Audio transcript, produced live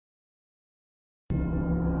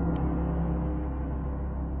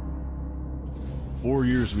4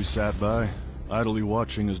 years we sat by, idly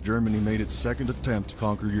watching as Germany made its second attempt to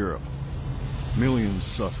conquer Europe. Millions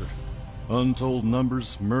suffered. Untold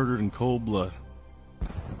numbers murdered in cold blood.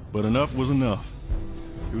 But enough was enough.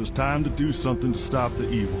 It was time to do something to stop the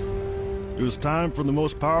evil. It was time for the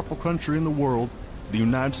most powerful country in the world, the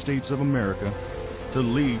United States of America, to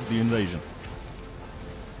lead the invasion.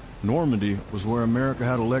 Normandy was where America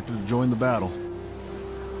had elected to join the battle.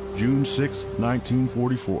 June 6,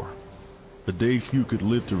 1944. A day few could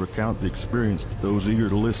live to recount the experience to those eager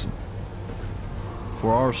to listen.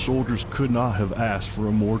 For our soldiers could not have asked for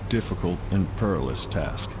a more difficult and perilous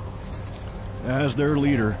task. As their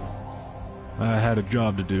leader, I had a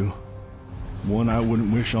job to do, one I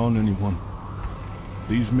wouldn't wish on anyone.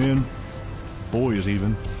 These men, boys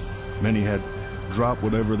even, many had dropped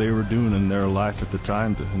whatever they were doing in their life at the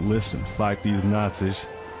time to enlist and fight these Nazis,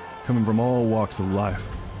 coming from all walks of life.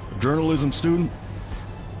 A journalism student,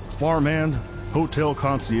 farmhand, hotel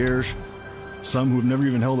concierge, some who've never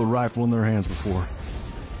even held a rifle in their hands before.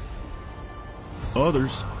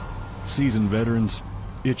 Others, seasoned veterans,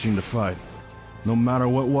 itching to fight. No matter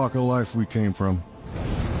what walk of life we came from,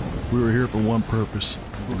 we were here for one purpose: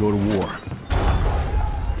 to go to war.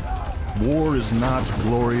 War is not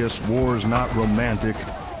glorious, war is not romantic.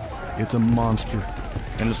 It's a monster,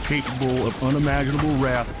 and is capable of unimaginable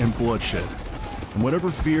wrath and bloodshed. And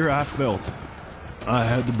whatever fear I felt, I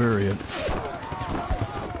had to bury it.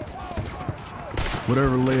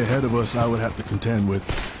 Whatever lay ahead of us, I would have to contend with.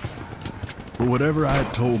 But whatever I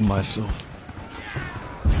had told myself,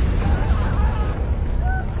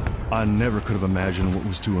 I never could have imagined what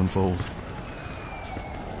was to unfold.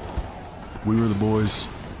 We were the boys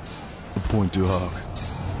of Pointe du Hoc.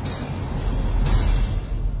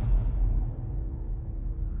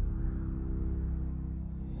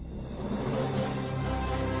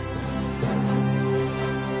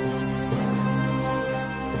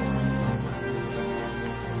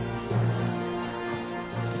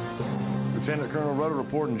 Lieutenant Colonel Rudder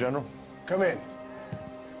reporting, General. Come in.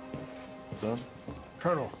 Son?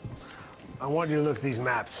 Colonel, I want you to look at these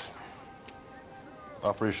maps.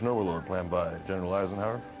 Operation Overlord planned by General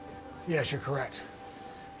Eisenhower? Yes, you're correct.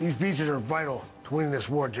 These beaches are vital to winning this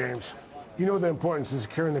war, James. You know the importance of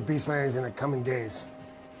securing the beach landings in the coming days.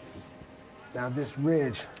 Now, this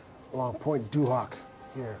ridge along Pointe du Hoc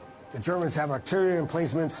here, the Germans have artillery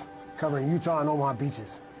emplacements covering Utah and Omaha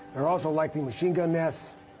beaches. There are also likely machine gun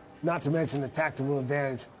nests, not to mention the tactical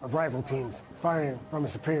advantage of rifle teams firing from a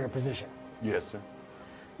superior position. Yes, sir.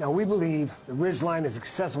 Now, we believe the ridge line is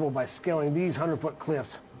accessible by scaling these 100-foot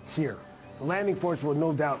cliffs here. The landing force will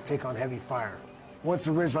no doubt take on heavy fire. Once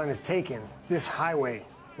the ridge line is taken, this highway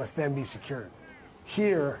must then be secured.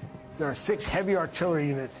 Here, there are 6 heavy artillery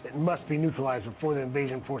units that must be neutralized before the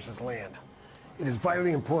invasion forces land. It is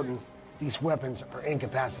vitally important these weapons are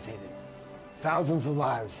incapacitated. Thousands of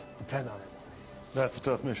lives depend on it. That's a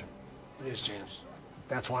tough mission. It is, James.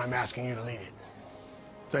 That's why I'm asking you to lead it.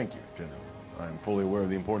 Thank you, General. I'm fully aware of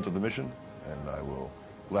the importance of the mission, and I will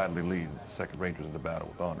gladly lead the 2nd Rangers into battle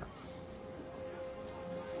with honor.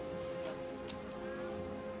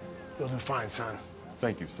 You'll do fine, son.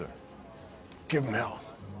 Thank you, sir. Give him hell.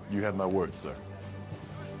 You have my word, sir.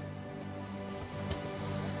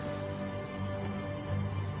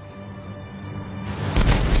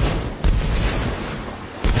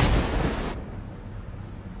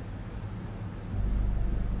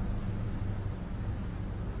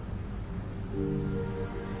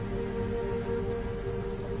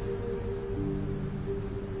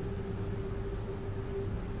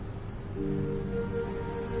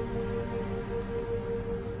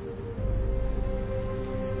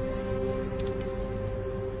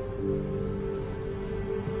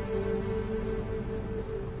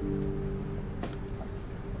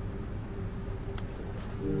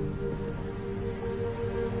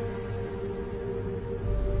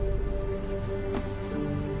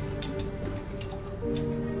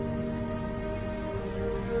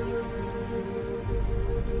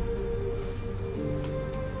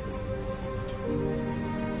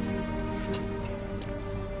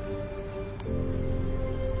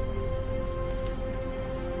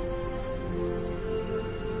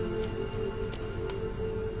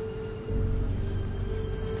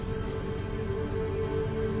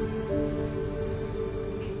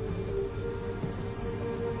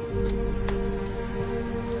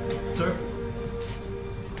 Sir?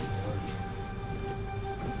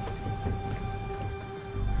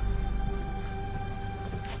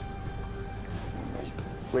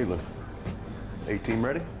 Cleveland, A-team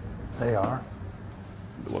ready? They are.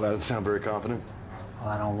 Well, that doesn't sound very confident. Well,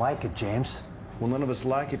 I don't like it, James. Well, none of us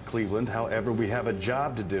like it, Cleveland. However, we have a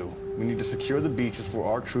job to do. We need to secure the beaches for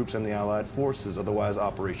our troops and the Allied forces. Otherwise,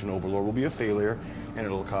 Operation Overlord will be a failure, and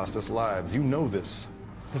it'll cost us lives. You know this.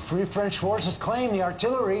 The Free French forces claim the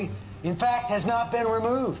artillery, in fact, has not been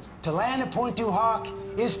removed. To land at Pointe du Hoc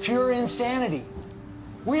is pure insanity.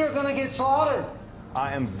 We are going to get slaughtered.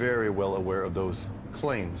 I am very well aware of those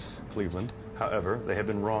claims, Cleveland. However, they have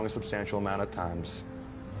been wrong a substantial amount of times.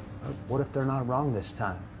 What if they're not wrong this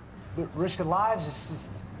time? The risk of lives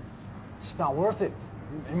it's not worth it,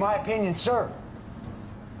 in my opinion, sir.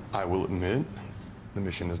 I will admit, the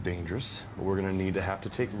mission is dangerous, but we're going to have to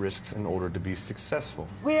take risks in order to be successful.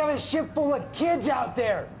 We have a ship full of kids out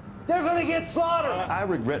there. They're going to get slaughtered. I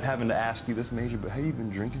regret having to ask you this, Major, but have you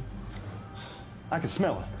been drinking? I can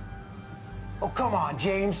smell it. Oh, come on,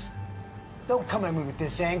 James. Don't come at me with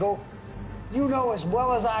this angle. You know as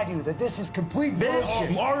well as I do that this is complete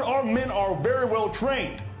bullshit. Our men are very well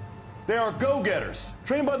trained. They are go-getters,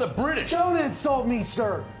 trained by the British. Don't insult me,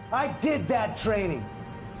 sir. I did that training.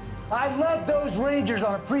 I led those Rangers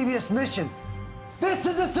on a previous mission. This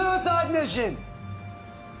is a suicide mission.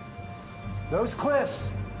 Those cliffs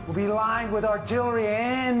will be lined with artillery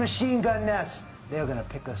and machine gun nests. They're gonna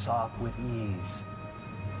pick us off with ease.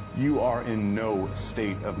 You are in no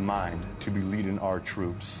state of mind to be leading our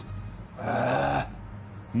troops.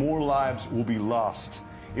 More lives will be lost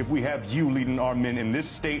if we have you leading our men in this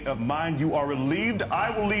state of mind. You are relieved.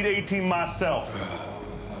 I will lead A-Team myself.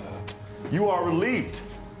 You are relieved.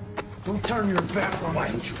 Don't turn your back on me. Why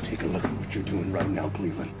don't you take a look at what you're doing right now,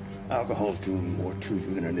 Cleveland? Alcohol's doing more to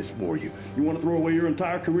you than it is for you. You want to throw away your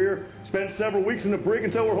entire career, spend several weeks in the brig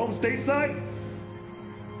until we're home stateside?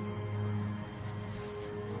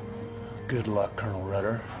 Good luck, Colonel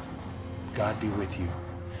Rudder. God be with you.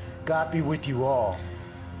 God be with you all.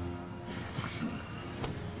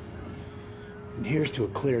 And here's to a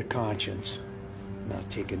clear conscience, not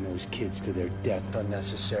taking those kids to their death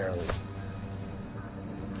unnecessarily.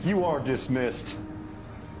 You are dismissed.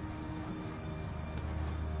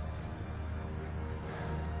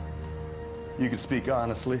 You can speak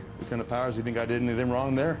honestly, Lieutenant Powers. You think I did anything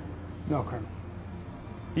wrong there? No, Colonel.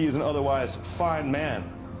 He is an otherwise fine man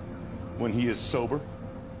when he is sober.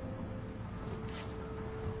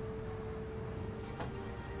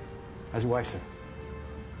 How's your wife, sir?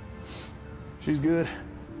 She's good.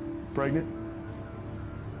 Pregnant.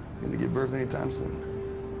 Gonna give birth anytime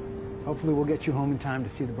soon. Hopefully we'll get you home in time to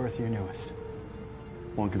see the birth of your newest.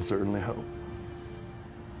 One can certainly hope.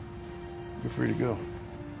 You're free to go.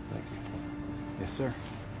 Thank you. Yes, sir.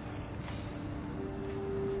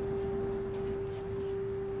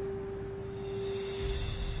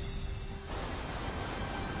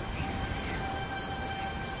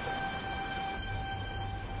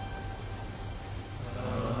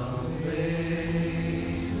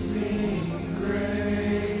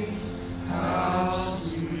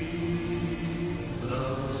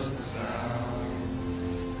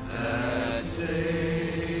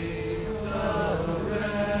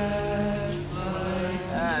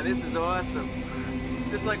 This is awesome.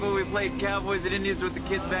 Just like when we played Cowboys and Indians with the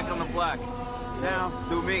kids back on the block. Now,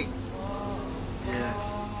 do me. Yeah.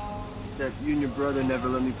 Except you and your brother never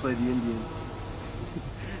let me play the Indians.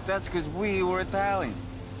 That's because we were Italian.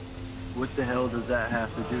 What the hell does that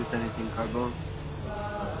have to do with anything, Carbone?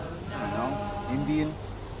 I don't know. Indian,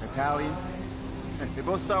 Italian. They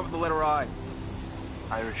both start with the letter I.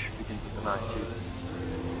 Irish begins with an I, too.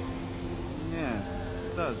 Yeah,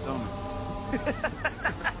 it does, don't it?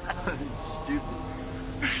 Stupid.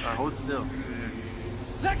 Alright, hold still.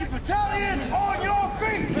 2nd Battalion, on your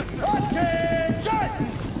feet! Attention!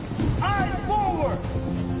 Eyes forward!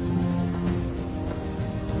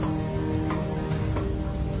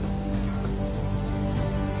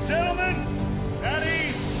 Gentlemen, at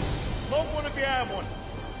ease. Smoke one if you have one.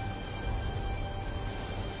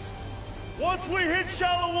 Once we hit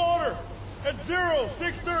shallow water at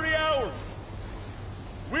 0630 hours,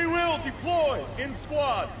 we will deploy in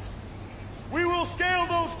squads. We will scale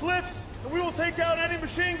those cliffs, and we will take out any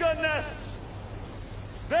machine gun nests.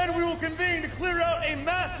 Then we will convene to clear out a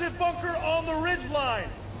massive bunker on the ridge line.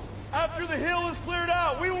 After the hill is cleared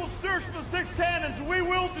out, we will search the 6 cannons, and we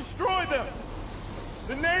will destroy them.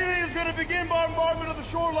 The Navy is going to begin bombardment of the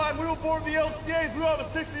shoreline. We will board the LCAs. We will have a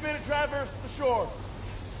 60-minute traverse to the shore.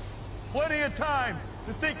 Plenty of time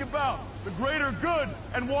to think about the greater good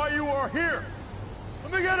and why you are here.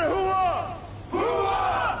 Let me get a hoo-ah!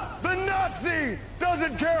 Hoo-ah! The Nazi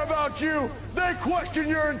doesn't care about you. They question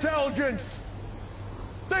your intelligence.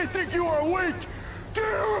 They think you are weak. Do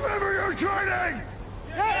you remember your training?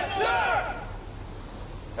 Yes, sir!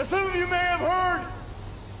 As some of you may have heard,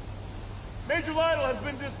 Major Lytle has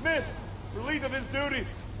been dismissed, relieved of his duties.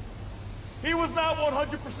 He was not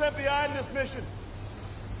 100% behind this mission.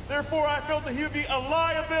 Therefore, I felt that he would be a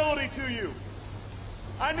liability to you.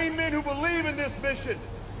 I need men who believe in this mission.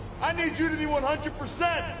 I need you to be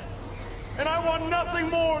 100%. And I want nothing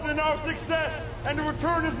more than our success and to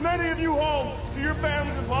return as many of you home to your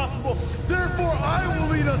families as possible. Therefore, I will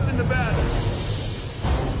lead us into battle.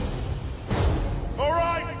 All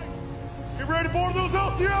right. You ready to board those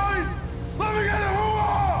LCIs? Let me get a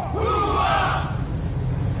hoo-ah! Hoo-ah!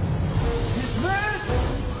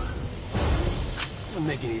 Doesn't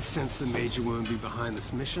make any sense the Major wouldn't be behind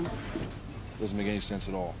this mission. Doesn't make any sense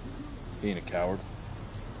at all. He ain't a coward.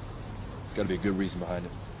 There's gotta be a good reason behind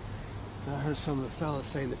it. I heard some of the fellas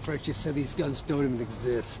saying the French just said these guns don't even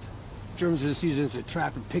exist. Germans are just using it as a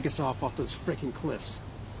trap and pick us off those frickin' cliffs.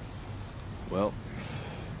 Well,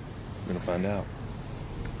 we're gonna find out.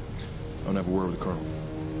 I'll have a word with the Colonel.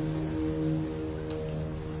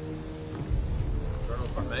 Colonel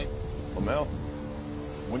Parmay? Lamel?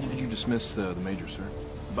 When did you dismiss the Major, sir?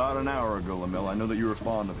 About an hour ago, Lamel. I know that you were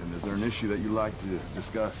fond of him. Is there an issue that you'd like to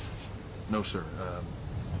discuss? No, sir.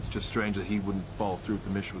 It's just strange that he wouldn't follow through with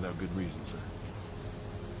the mission without good reason, sir.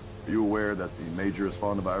 Are you aware that the Major is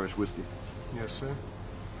fond of Irish whiskey? Yes, sir.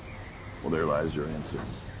 Well, there lies your answer.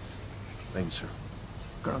 Thank you, sir.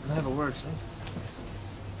 Colonel, can I have a word, sir?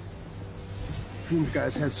 These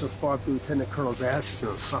guys head so far up the Lieutenant Colonel's ass, he's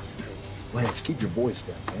gonna suffocate. Lance, keep your voice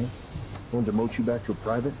down, man. Going to demote you back to a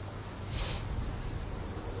private?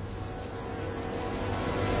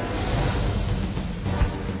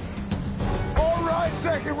 All right,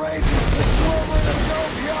 Second Rangers, this is where we're going to go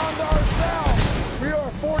beyond ourselves. We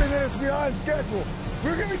are 40 minutes behind schedule.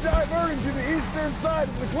 We're going to be diverting to the eastern side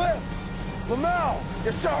of the cliff. Lamel.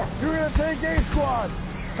 Yes, sir. You're going to take A Squad.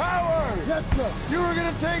 Howard. Yes, sir. You are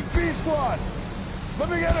going to take B Squad. Let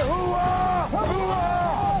me get a hoo-ah!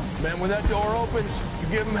 Hoo-ah! Man, when that door opens, you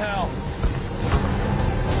give him hell.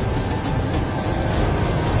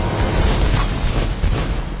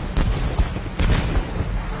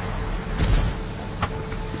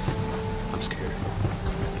 I'm scared.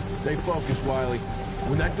 Stay focused, Wiley.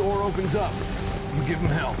 When that door opens up, you give him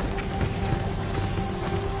hell.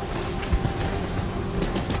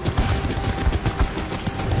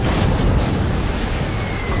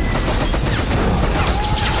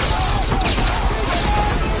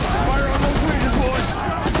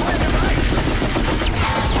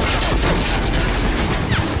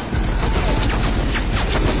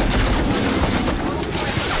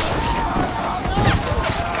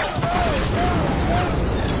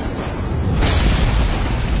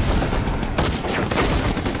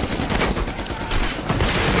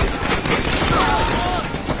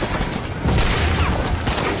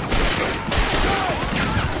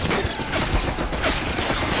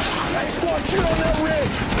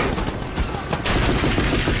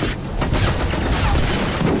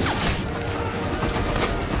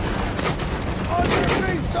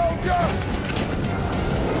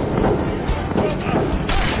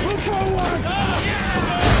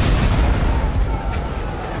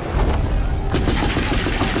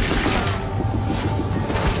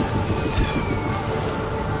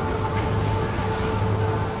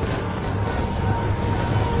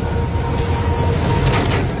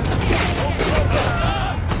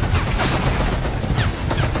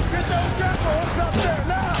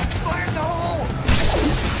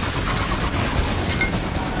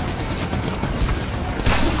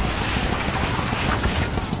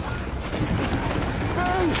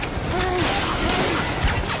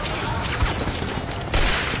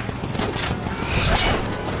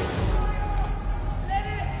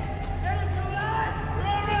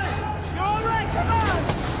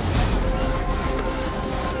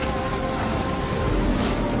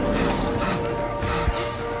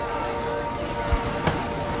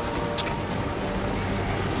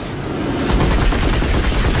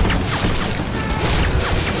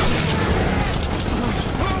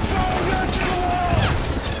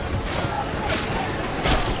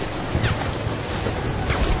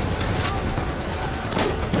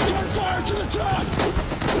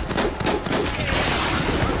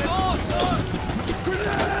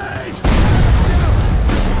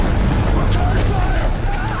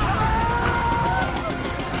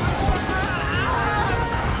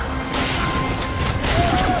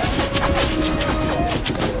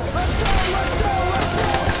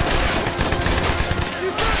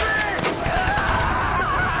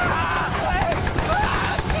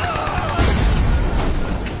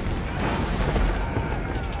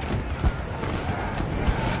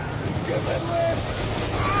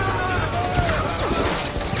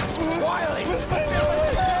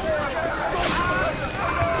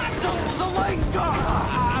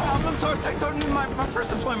 my first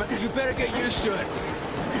deployment. You better get used to it.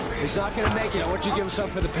 He's not gonna make it. I want you to give him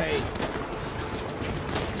something for the pain.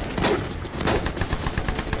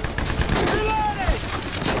 Reloading!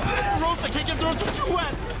 Ropes, I can't get through, it's too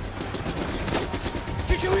wet!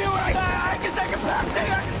 Did you hear what I said? I can take him back.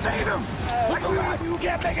 I can save him. You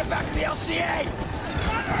can't make it back to the LCA.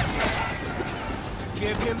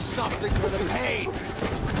 Give him something for the pain.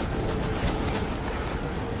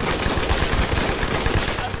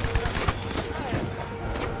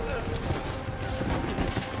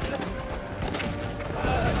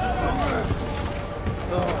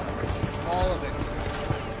 All of it.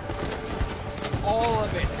 All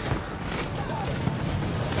of it.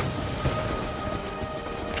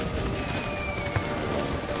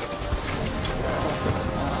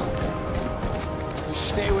 You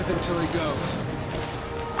stay with him till he goes.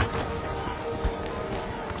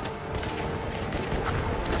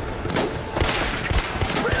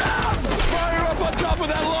 Fire up on top of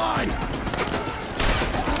that line!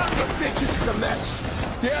 Bitch, this is a mess.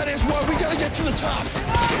 Yeah, it is. Well, we gotta get to the top.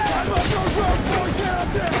 Climb up those ropes, boys. Get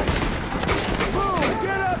up there. Boom!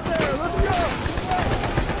 Get up there! Let's go!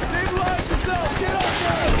 Stabilize yourself! Get up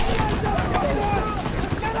there!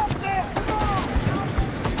 Get up there! Come on!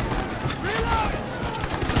 Reload!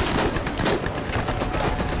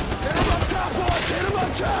 Hit him up top, boys. Hit him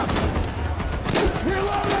up top.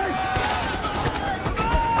 Reloading!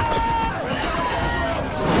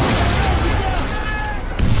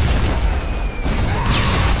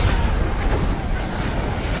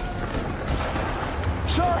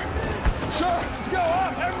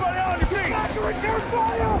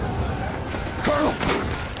 Colonel!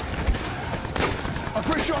 I'm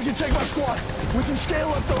pretty sure I can take my squad. We can scale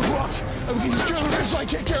up those rocks, and we can secure the ridgeline,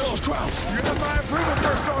 take care of those crowds. You got my approval,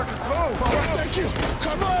 First Sergeant. Move! All right, thank you.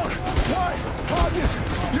 Come on! White, Hodges,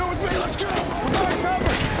 you with me, let's go! Provide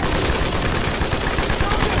cover!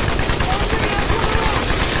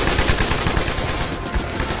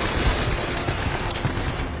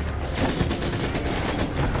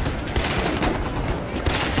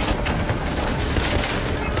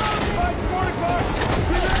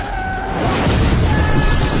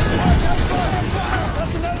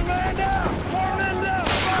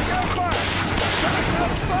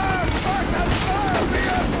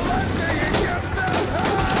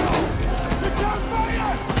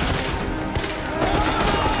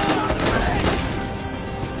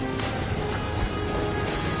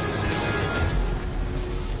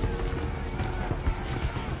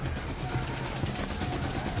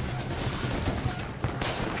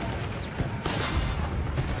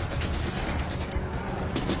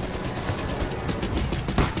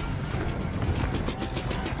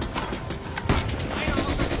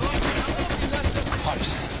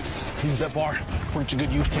 Use that bar. Put it to good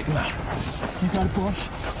use. Take him out. You got it, boss?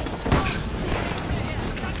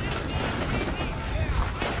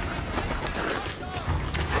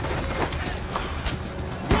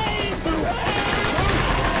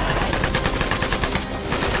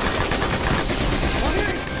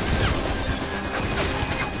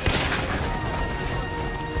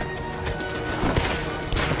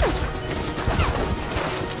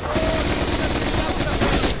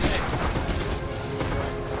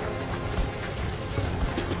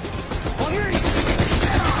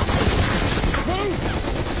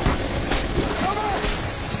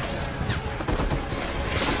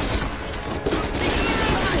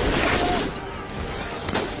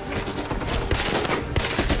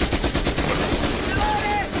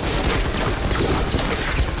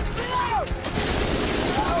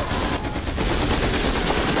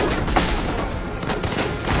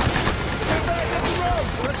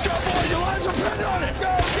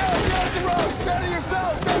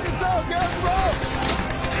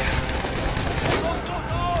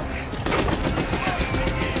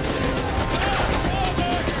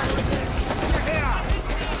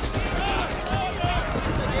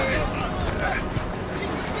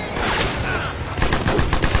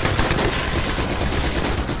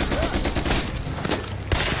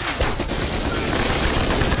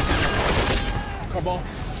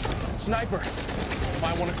 Sniper.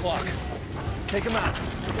 By 1 o'clock. Take him out.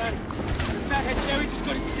 Got it. Fathead Jerry just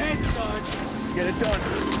got his tent, Sarge. Get it done.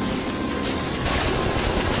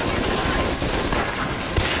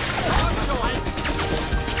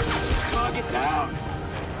 Target down.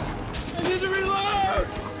 I need to reload.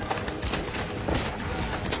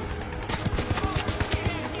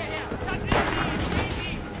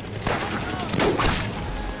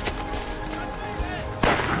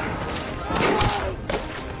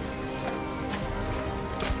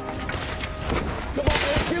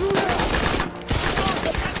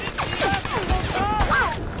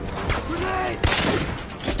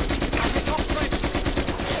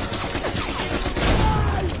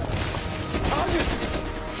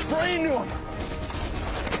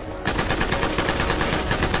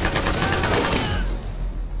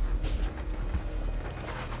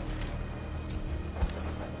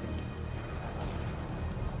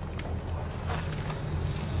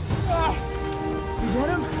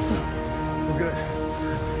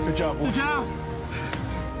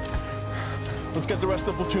 Let's get the rest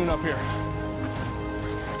of the platoon up here.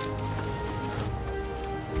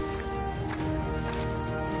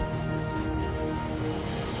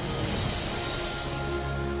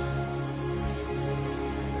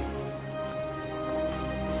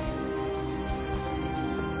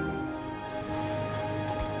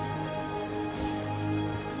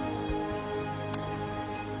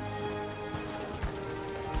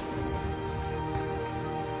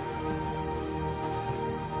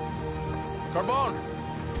 Carbone!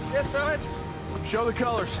 Yes, Sarge? Show the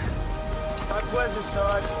colors. My pleasure,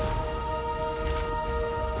 Sarge.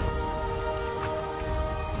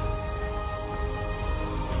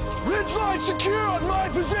 Ridgeline secured, my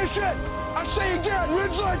position! I say again,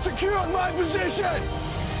 ridgeline secured, my position!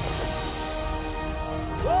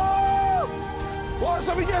 Woo! Boys,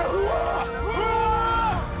 let me get it! Hoorah!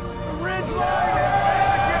 Hoorah! The ridgeline has been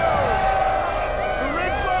secured! The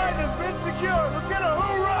ridgeline has been secured! We'll get a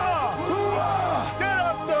hoorah! Hoorah! Get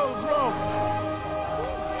up those ropes!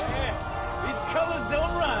 Yeah, these colors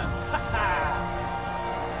don't run.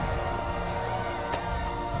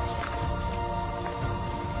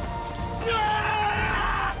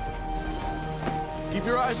 Keep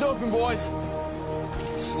your eyes open, boys.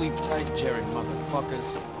 Sleep tight, Jerry,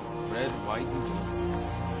 motherfuckers. Red, white, and blue.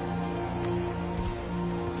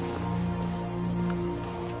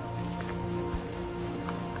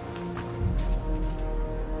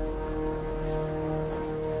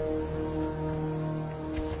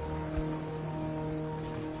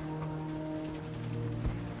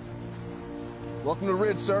 Welcome to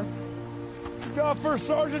Ridge, sir. Good job, First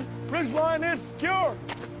Sergeant. Ridgeline is secure.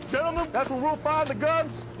 Gentlemen, that's where we'll find the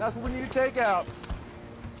guns. That's what we need to take out.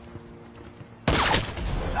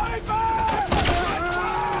 Turn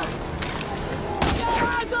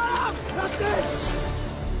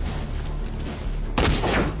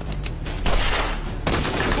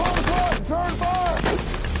fire!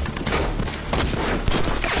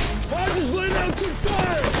 Hodges, lay down some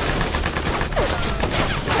fire!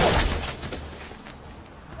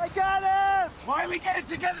 I got him! Wiley, get it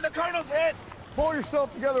together. The Colonel's hit. Pull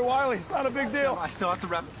yourself together, Wiley. It's not a big deal. I still have to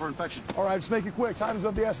wrap it for infection. All right, just make it quick. Time is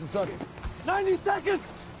of the essence, son. 90 seconds!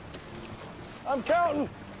 I'm counting.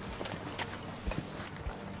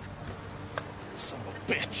 Son of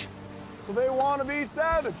a bitch. Well, they want to be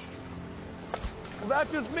savage. Well, that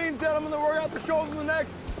just means, gentlemen, that we're out to show them the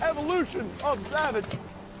next evolution of savage.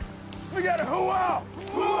 We got a hoo-ah!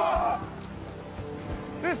 Hoo-ah!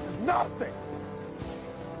 This is nothing.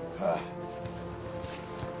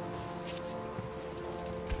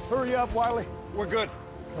 Hurry up, Wiley. We're good.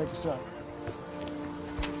 Thank you, son.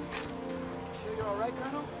 Sure you're all right,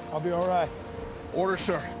 Colonel? I'll be all right. Order,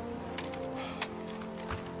 sir.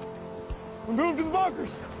 We move to the bunkers.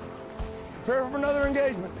 Prepare for another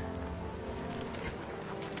engagement.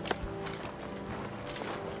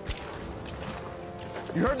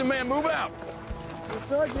 You heard the man. Move out. Yes,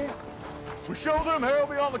 Sergeant. We show them hell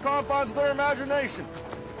beyond the confines of their imagination.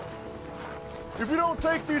 If we don't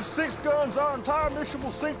take these 6 guns, our entire mission will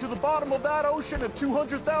sink to the bottom of that ocean and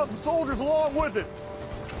 200,000 soldiers along with it.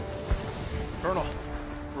 Colonel,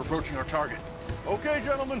 we're approaching our target. Okay,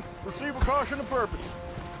 gentlemen, proceed with caution and purpose.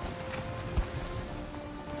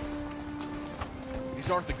 These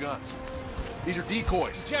aren't the guns. These are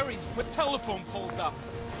decoys. Jerry's put telephone poles up.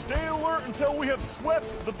 Stay alert until we have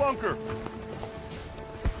swept the bunker.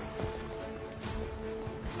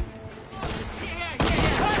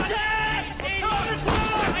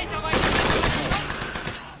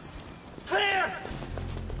 Clear!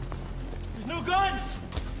 There's no guns!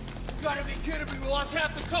 You gotta be kidding me, we lost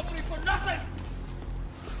half the company for nothing!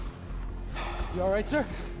 You all right, sir?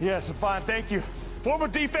 Yes, I'm fine, thank you. Form a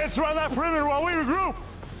defense around that perimeter while we regroup.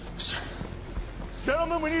 Sir.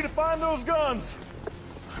 Gentlemen, we need to find those guns.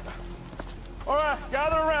 All right,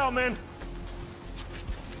 gather around, men.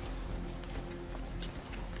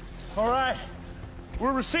 All right,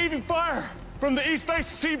 we're receiving fire from the East Base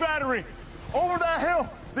Sea Battery. Over that hill,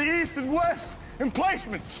 the east and west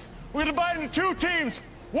emplacements. We're divided into 2 teams.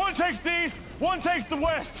 One takes the east, one takes the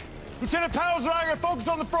west. Lieutenant Powers and I are going to focus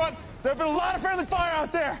on the front. There have been a lot of friendly fire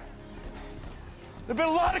out there. There have been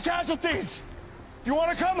a lot of casualties. If you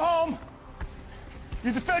want to come home,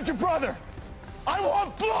 you defend your brother. I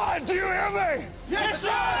want blood, do you hear me? Yes,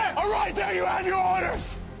 sir! All right, there you have your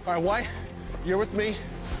orders. All right, White, you're with me.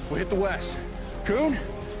 We'll hit the west. Coon,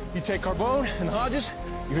 you take Carbone, and Hodges,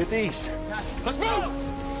 you hit the east. Let's move!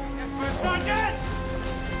 Yes, First Sergeant!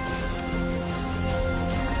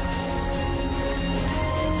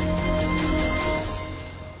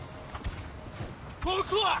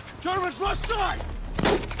 O'clock! German's left side!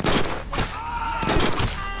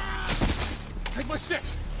 Take my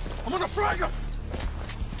 6. I'm gonna frag him!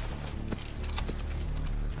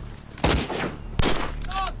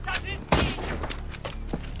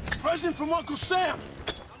 Present from Uncle Sam!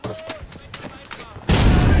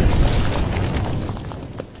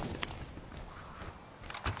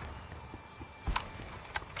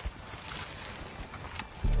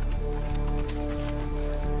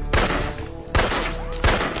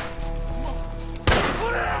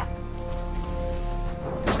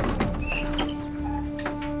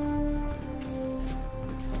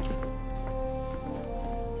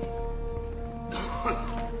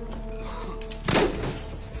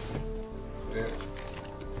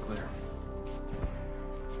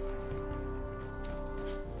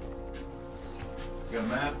 You got a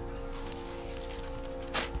map?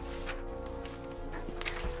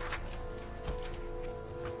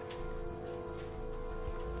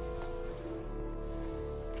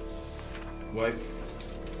 White,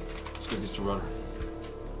 let's get these to Rudder.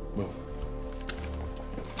 Move.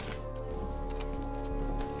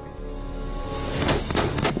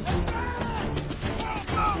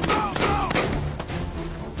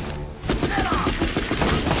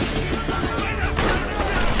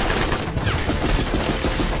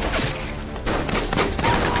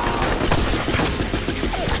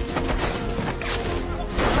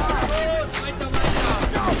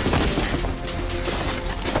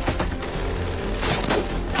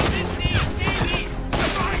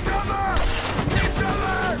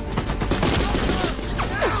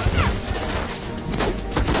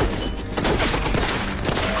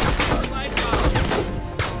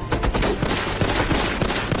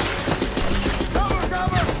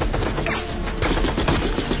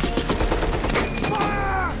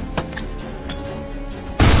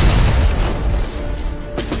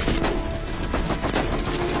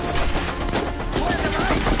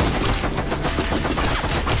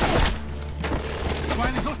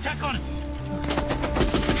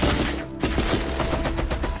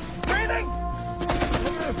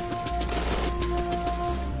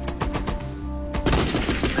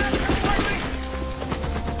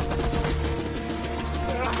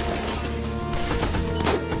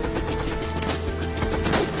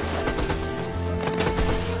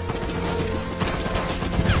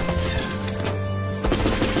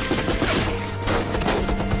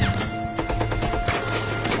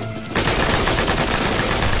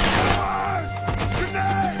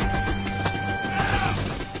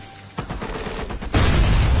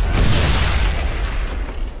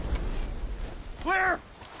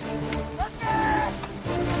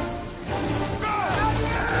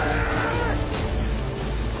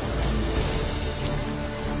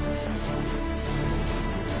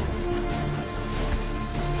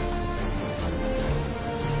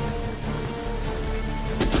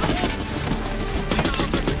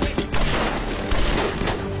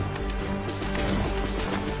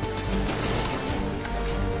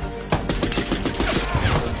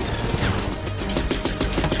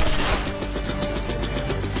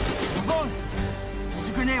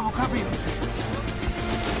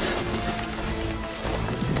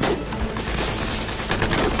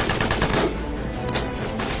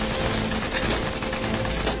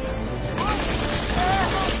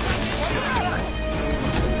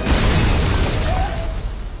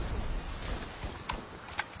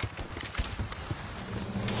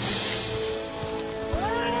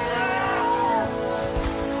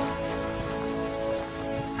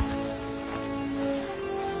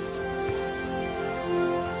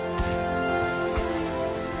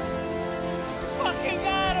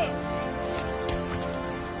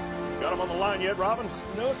 Yet, Robbins?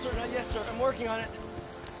 No, sir, not yet, sir. I'm working on it.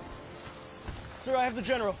 Sir, I have the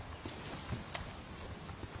general.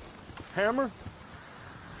 Hammer?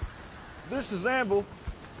 This is Anvil.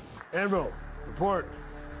 Anvil, report.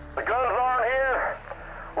 The guns aren't here.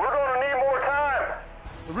 We're gonna need more time.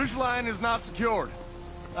 The ridgeline is not secured.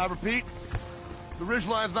 I repeat, the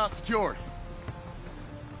ridgeline is not secured.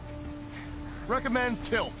 Recommend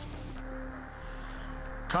tilt.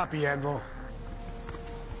 Copy, Anvil.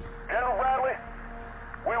 General Bradley,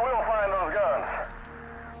 we will find those guns.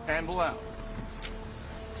 Anvil out.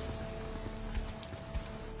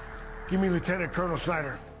 Give me Lieutenant Colonel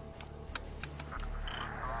Snyder.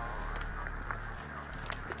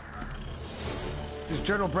 This is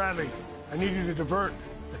General Bradley. I need you to divert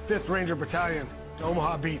the 5th Ranger Battalion to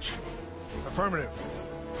Omaha Beach. Affirmative.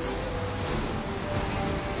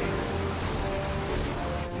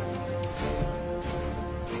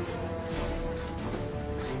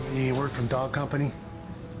 Any word from Dog Company?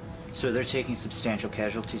 Sir, they're taking substantial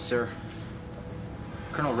casualties, sir.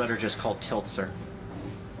 Colonel Rudder just called tilt, sir.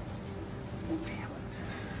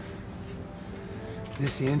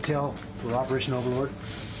 This the intel for Operation Overlord?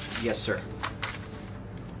 Yes, sir.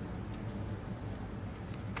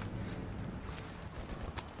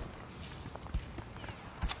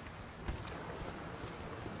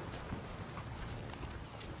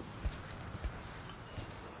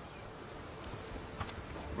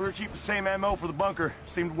 We're gonna keep the same MO for the bunker.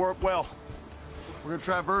 Seemed to work well. We're gonna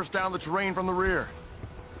traverse down the terrain from the rear.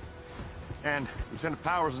 And Lieutenant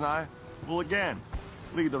Powers and I will again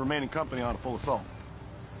lead the remaining company on a full assault.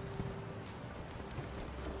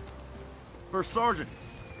 First Sergeant,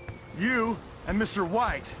 you and Mr.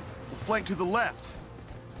 White will flank to the left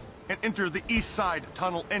and enter the east side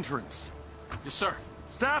tunnel entrance. Yes, sir.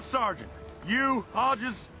 Staff Sergeant, you,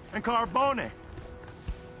 Hodges, and Carbone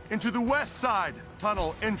into the west side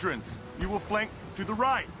tunnel entrance. You will flank to the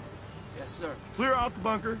right. Yes, sir. Clear out the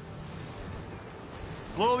bunker.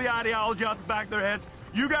 Blow the ideology out the back of their heads.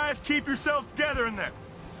 You guys keep yourselves together in there.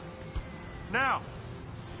 Now,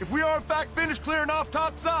 if we are in fact finished clearing off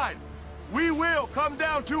top side, we will come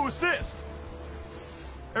down to assist.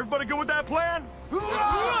 Everybody good with that plan?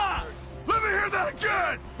 Let me hear that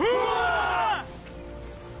again!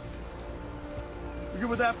 You good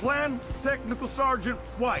with that plan, Technical Sergeant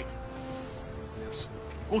White? Yes.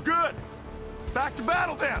 Well, good. Back to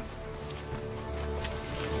battle then.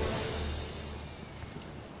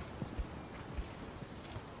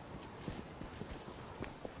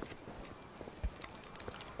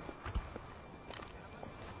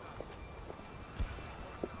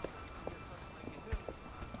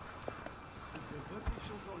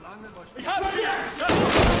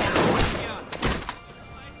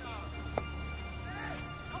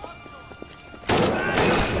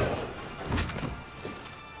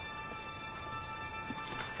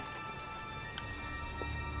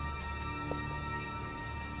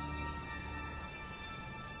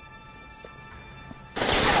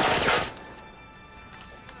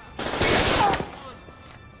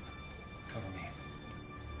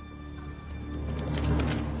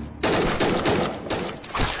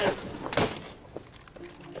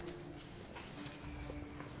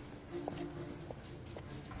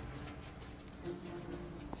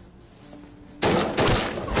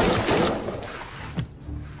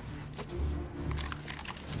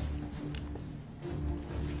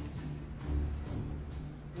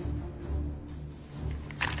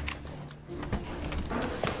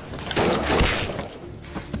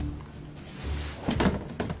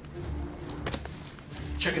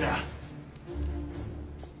 Check it out.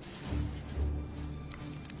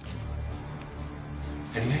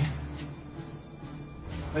 Anything?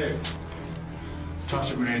 Hey,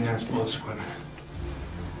 toss a grenade in there and blow this equipment.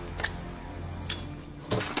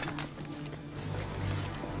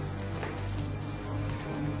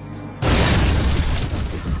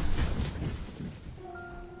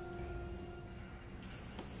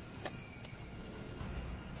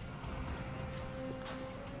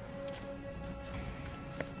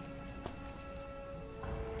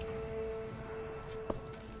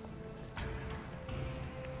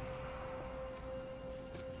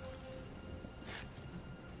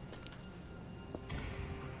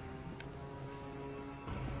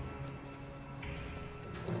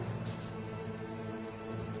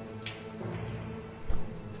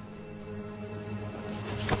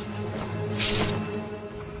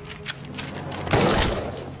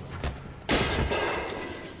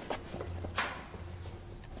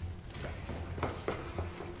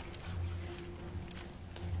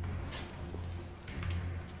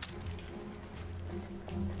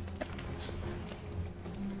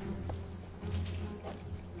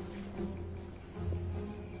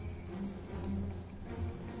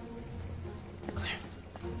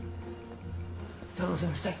 Fellas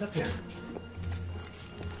intersect up here.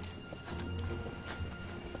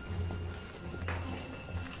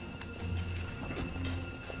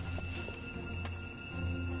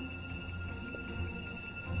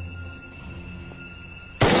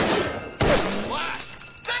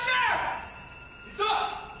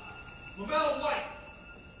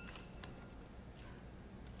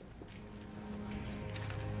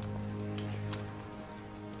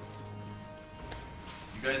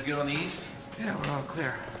 You guys good on the east? Yeah, we're all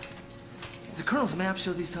clear. Does the Colonel's map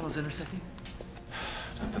show these tunnels intersecting?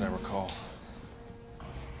 Not that I recall.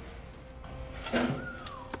 It's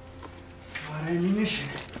a lot of ammunition.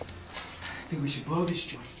 I think we should blow this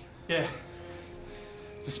joint. Yeah.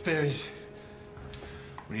 Just bury it.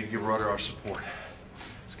 We need to give Rudder our support.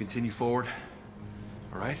 Let's continue forward.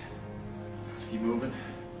 All right? Let's keep moving.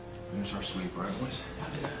 Finish our sweep, all right, boys?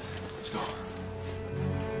 Let's go.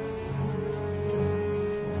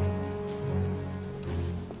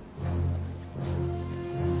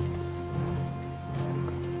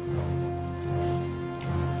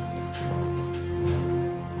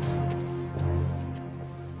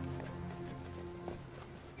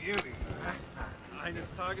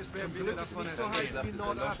 Tagesthemen wieder davon nicht so heiß wie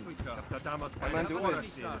Nordafrika. Ich hab da damals bei Meine der Bruder.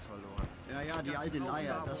 Szene verloren. Ja, die alte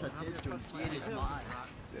Leier, das erzählst du uns jedes Mal.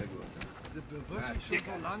 Sehr gut. Sind wir wirklich schon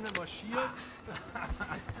so lange marschiert?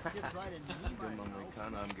 Wir zwei denn Die niemals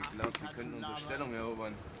Amerikaner haben geglaubt, sie könnten unsere Stellung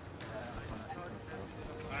erobern.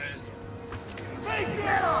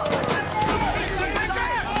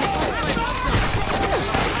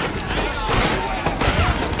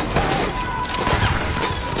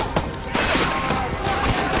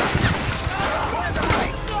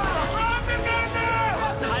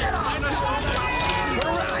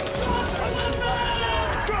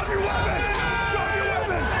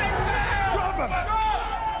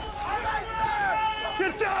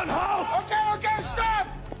 Get down, Hal! Okay, stop!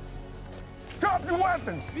 Drop your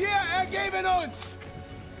weapons! Wir ergeben uns!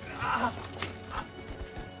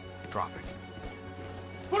 Drop it.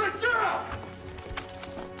 Put it down!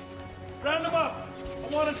 Round them up.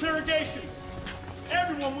 I want interrogations.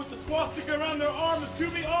 Everyone with the swastika around their arm is to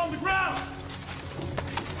be on the ground!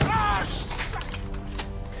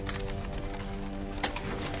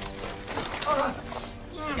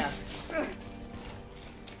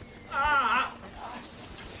 Ah!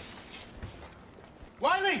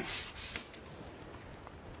 Wiley!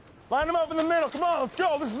 Line them up in the middle. Come on, let's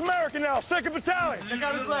go. This is America now. Second battalion. Check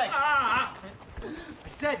out his leg. I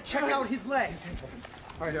said, check out his leg.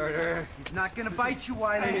 All right. He's not gonna bite you,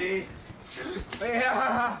 Wiley. Hey,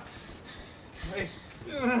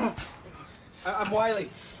 I'm Wiley,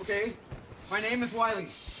 okay? My name is Wiley.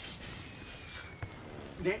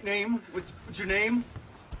 Name? What's your name?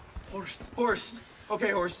 Horst. Horst. Okay,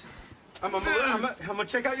 Horst. I'm gonna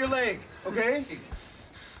check out your leg, okay?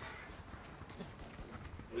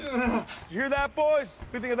 You hear that, boys?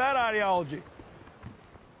 What do you think of that ideology?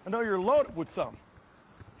 I know you're loaded with some.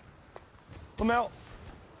 Lamel,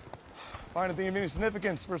 find anything of any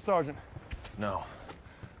significance for a sergeant? No,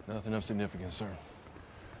 nothing of significance, sir.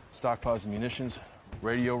 Stockpiles of munitions,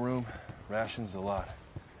 radio room, rations, a lot.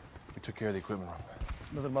 We took care of the equipment room.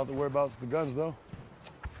 Nothing about the whereabouts of the guns, though?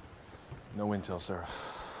 No intel, sir.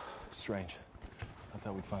 Strange. I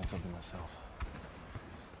thought we'd find something myself.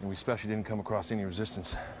 And we especially didn't come across any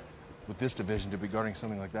resistance with this division to be guarding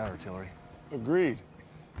something like that artillery. Agreed.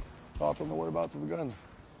 Thoughts on the whereabouts of the guns?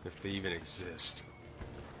 If they even exist.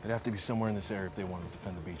 They'd have to be somewhere in this area if they wanted to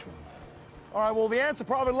defend the beach with them. All right, well, the answer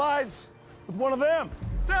probably lies with one of them.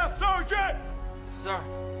 Staff Sergeant! Sir.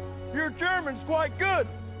 Your German's quite good.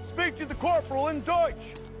 Speak to the corporal in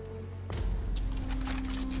Deutsch. Look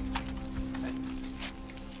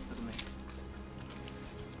at me.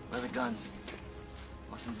 Where are the guns?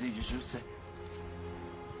 Müssen Sie geschützt?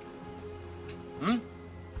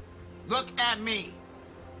 Look at me.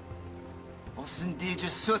 Müssen die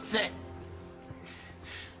geschützt?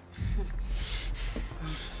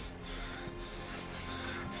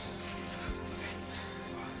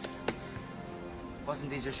 Was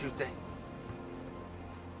sind die geschützt?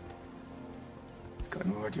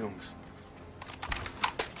 Kein Wort, Jungs.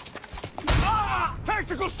 Ah!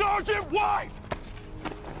 Tactical Sergeant, why?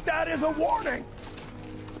 That is a warning!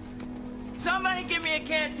 Somebody give me a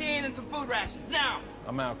canteen and some food rations, now!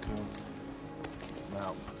 I'm out, Coon. I'm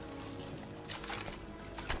out.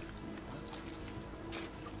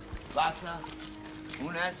 Wasser,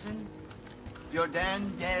 Essen,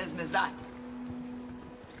 Jordan des Mezat.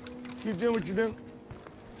 Keep doing what you're doing.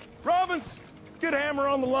 Robbins, get Hammer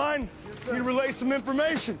on the line. Need to relay some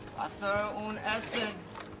information. Wasser und Essen,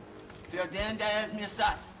 Jordan des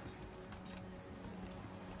Mezat.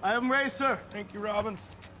 I have him raised, sir. Thank you, Robbins.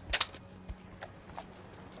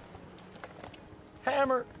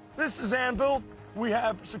 Hammer, this is Anvil. We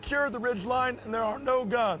have secured the ridgeline and there are no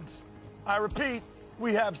guns. I repeat,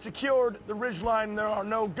 we have secured the ridgeline and there are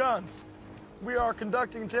no guns. We are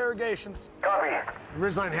conducting interrogations. Copy. The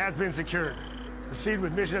ridgeline has been secured. Proceed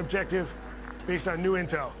with mission objective based on new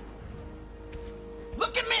intel.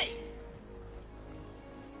 Look at me!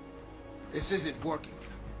 This isn't working.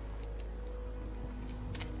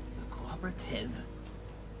 The cooperative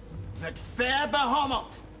wird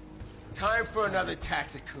verbehommelt. Time for another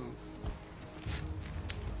tactic coup.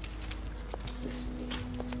 Listen to me.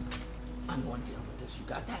 I'm the one dealing with this. You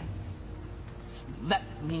got that? Let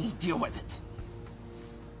me deal with it.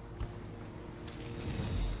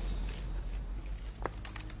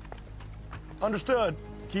 Understood.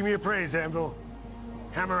 Keep me appraised, Anvil.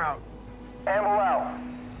 Hammer out. Anvil out.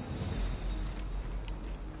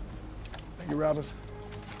 Thank you, Robbins.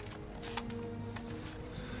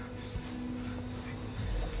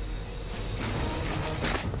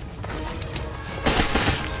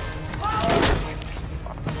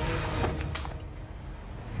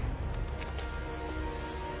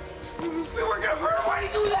 We were gonna hurt. Why'd he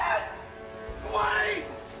do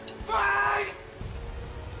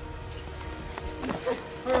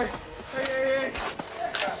All right. Hey.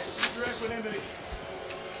 Use equanimity.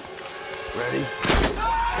 Ready?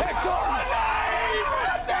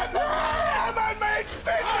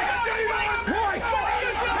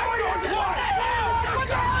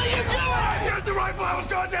 Get the rifle out of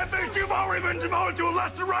goddamn face! You've already been demoted to a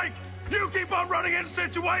lesser rank! You keep on running into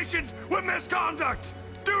situations with misconduct!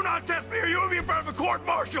 Do not test me or you will be in front of a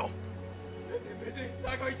court-martial!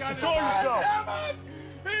 Control yourself!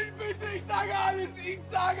 Ich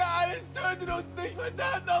sage alles, tötet uns nicht,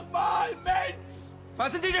 verdammt nochmal, Mensch!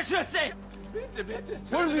 Was sind die Geschütze? Bitte.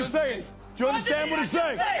 What is he saying? Do you understand what he's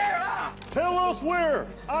saying? Tell us where!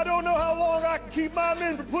 I don't know how long I can keep my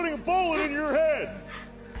men from putting a bullet in your head!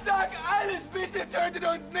 Sag alles, bitte, tötet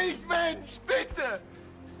uns nicht, Mensch, bitte!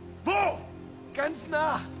 Wo? Ganz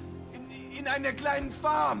nah, in einer kleinen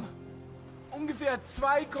Farm. Ungefähr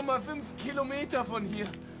 2,5 Kilometer von hier,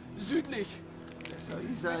 südlich. So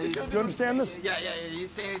he's, Do you understand this? Yeah.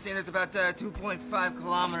 He's saying it's about 2.5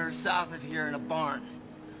 kilometers south of here in a barn.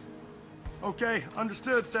 Okay,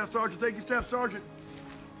 understood, Staff Sergeant. Thank you, Staff Sergeant.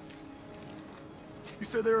 You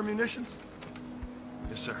said there were munitions?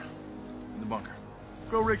 Yes, sir. In the bunker.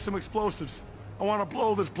 Go rig some explosives. I want to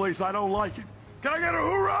blow this place. I don't like it. Can I get a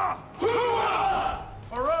hoorah? Hoorah!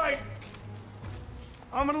 All right.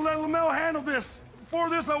 I'm gonna let Lamel handle this. Before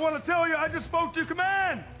this, I want to tell you, I just spoke to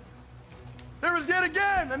command. There is yet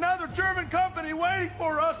again another German company waiting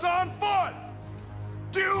for us on foot.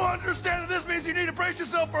 Do you understand that this means you need to brace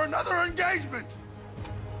yourself for another engagement?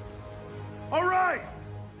 All right.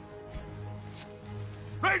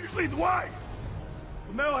 Rangers lead the way.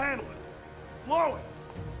 Lamel handle it. Blow it.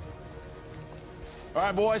 All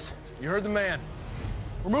right, boys. You heard the man.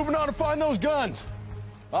 We're moving on to find those guns.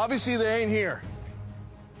 Obviously, they ain't here.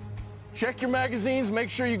 Check your magazines.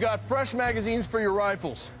 Make sure you got fresh magazines for your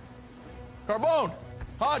rifles. Carbone,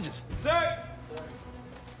 Hodges. Sir!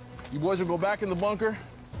 You boys will go back in the bunker.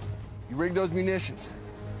 You rig those munitions.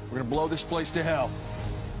 We're gonna blow this place to hell.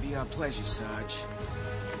 Be our pleasure, Sarge.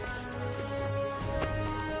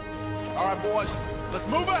 All right, boys. Let's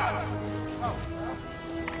move out.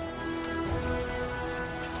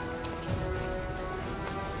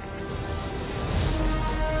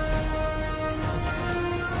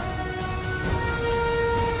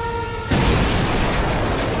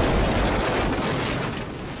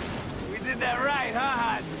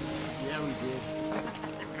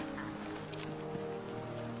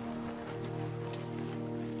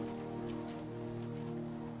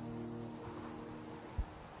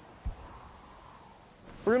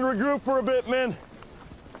 We're gonna regroup for a bit, men.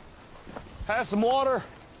 Have some water,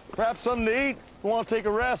 perhaps something to eat. If you want to take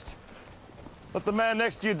a rest, let the man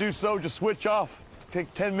next to you do so. Just switch off.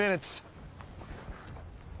 Take 10 minutes.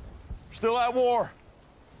 We're still at war.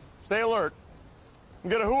 Stay alert.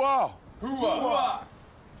 And get a hoo-ah. Hoo-ah!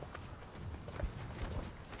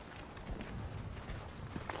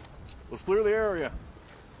 Let's clear the area.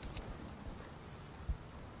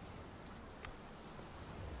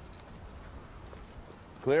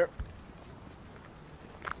 Clear.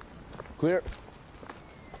 Clear.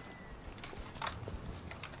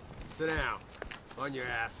 Sit down. On your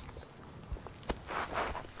asses.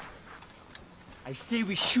 I say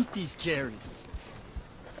we shoot these Jerrys.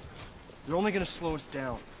 They're only gonna slow us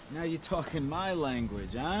down. Now you're talking my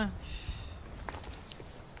language, huh?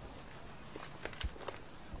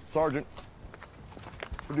 Sergeant,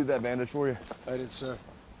 we'll do that bandage for you. I did, sir.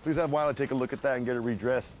 Please have Wiley take a look at that and get it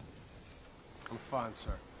redressed. I'm fine,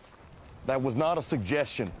 sir. That was not a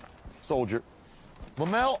suggestion, soldier.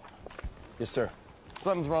 Lamel? Yes, sir.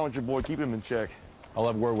 Something's wrong with your boy. Keep him in check. I'll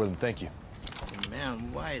have word with him. Thank you.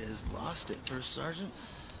 Man, White has lost it, First Sergeant.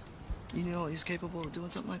 You know he's capable of doing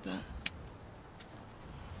something like that?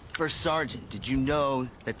 First Sergeant, did you know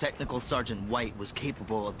that Technical Sergeant White was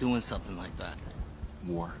capable of doing something like that?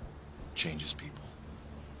 War changes people.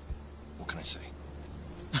 What can I say?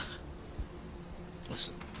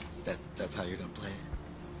 Listen, that's how you're gonna play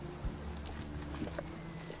it.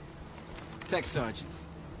 Tech Sergeant,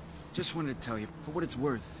 just wanted to tell you, for what it's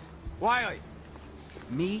worth, Wiley!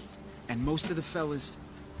 me and most of the fellas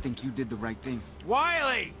think you did the right thing.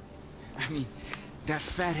 Wiley! I mean, that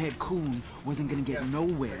fathead coon wasn't gonna get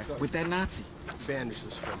nowhere with that Nazi. Bandage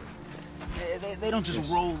this for me. They don't just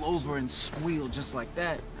roll over and squeal just like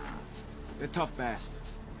that. They're tough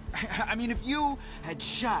bastards. I mean, if you had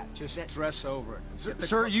shot... Just dress over it.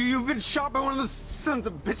 Sir, you've been shot by one of the sons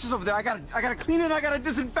of bitches over there. I gotta clean it, I gotta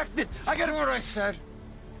disinfect it. I gotta... Do what I said.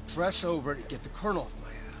 Dress over it and get the colonel off my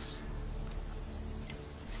ass.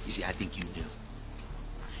 You see, I think you knew.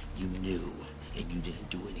 You knew, and you didn't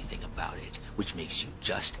do anything about it, which makes you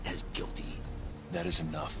just as guilty. That is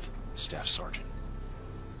enough, Staff Sergeant.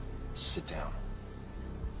 Sit down.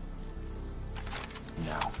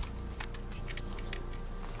 Now.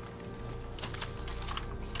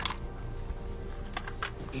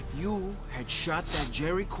 If you had shot that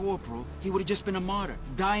Jerry Corporal, he would have just been a martyr,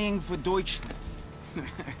 dying for Deutschland.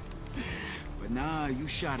 But nah, you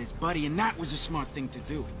shot his buddy, and that was a smart thing to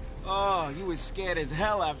do. Oh, you was scared as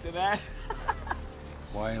hell after that.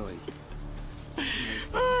 Wiley.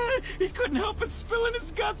 He couldn't help but spilling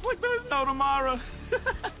his guts like there was no tomorrow.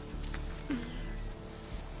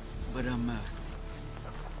 But,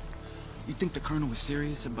 you think the colonel was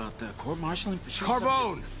serious about court-martialing for shooting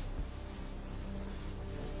Carbone!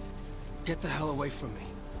 Get the hell away from me.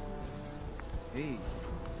 Hey.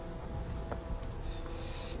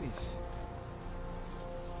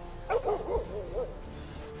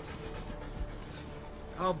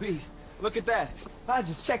 Oh, B, look at that.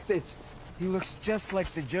 Just check this. He looks just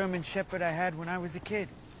like the German Shepherd I had when I was a kid.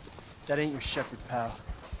 That ain't your shepherd, pal.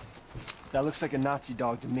 That looks like a Nazi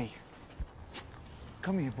dog to me.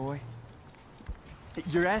 Come here, boy.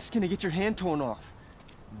 You're asking to get your hand torn off.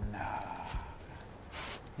 Nah.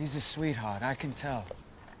 He's a sweetheart, I can tell.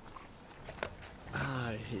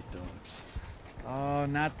 I hate dogs. Oh,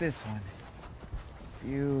 not this one.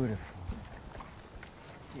 Beautiful.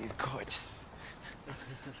 He's gorgeous.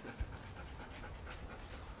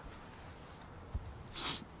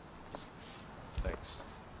 Thanks.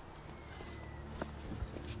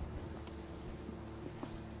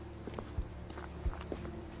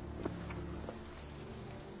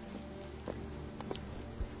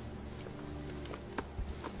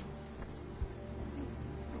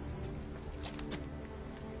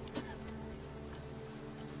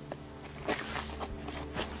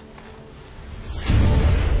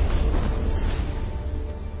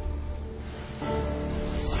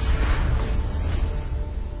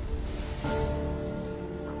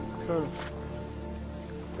 Colonel.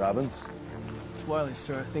 Robbins? It's Wiley,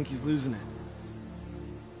 sir. I think he's losing it.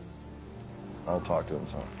 I'll talk to him,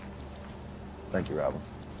 son. Thank you, Robbins.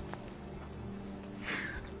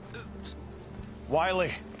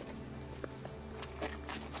 Wiley.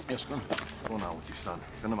 Yes, Colonel. What's going on with you, son?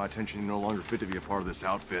 It's come to my attention you're no longer fit to be a part of this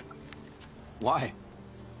outfit. Why?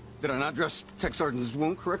 Did I not dress Tech Sergeant's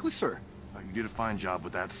wound correctly, sir? You did a fine job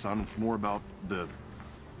with that, son. It's more about the...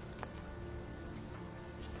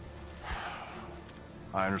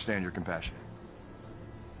 I understand you're compassionate.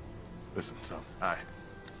 Listen, son, I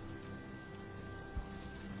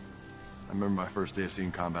remember my first day of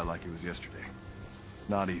seeing combat like it was yesterday. It's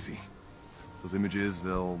not easy. Those images,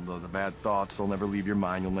 the bad thoughts, they'll never leave your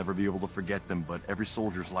mind. You'll never be able to forget them, but every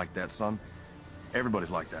soldier's like that, son. Everybody's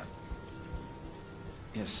like that.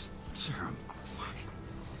 Yes, sir, I'm fine.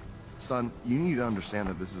 Son, you need to understand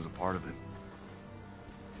that this is a part of it.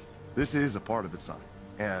 This is a part of it, son.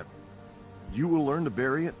 And you will learn to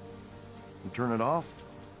bury it and turn it off,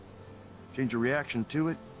 change your reaction to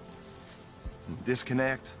it, and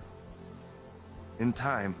disconnect in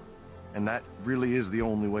time, and that really is the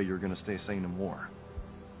only way you're going to stay sane in war.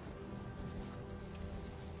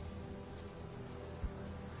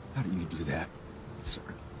 How do you do that, sir?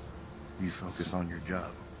 You focus on your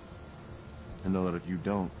job. And know that if you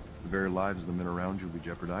don't, the very lives of the men around you will be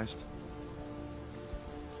jeopardized.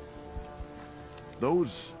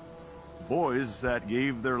 Those boys that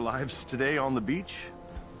gave their lives today on the beach,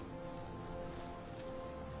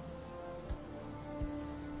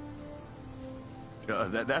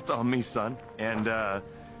 that's on me, son. And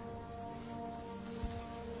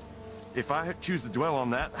if I choose to dwell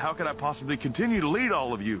on that, how could I possibly continue to lead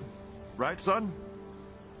all of you? Right, son?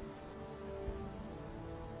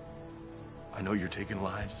 I know you're taking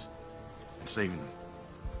lives and saving them.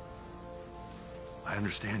 I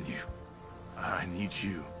understand you. I need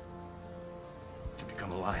you to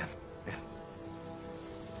become a lion. And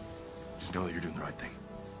just know that you're doing the right thing.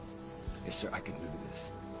 Yes, sir, I can do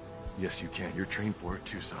this. Yes, you can. You're trained for it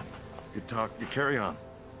too, son. Good talk. You carry on.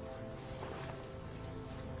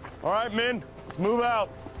 All right, men, let's move out.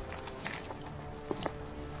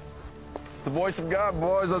 It's the voice of God,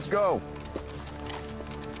 boys. Let's go.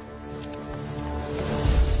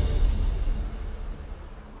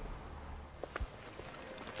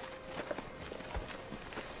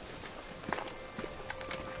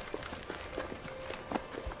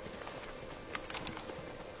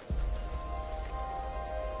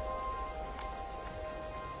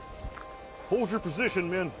 Hold your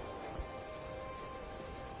position, men.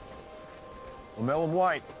 Lamell and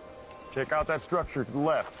White, check out that structure to the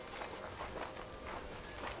left.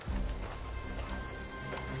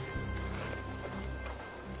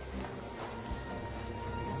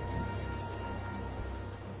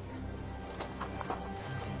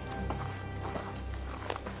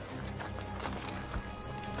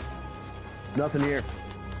 Nothing here.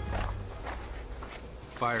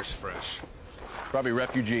 Fire's fresh. Probably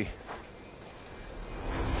refugee.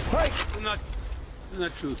 Hey!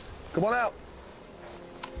 Not truth. Come on out.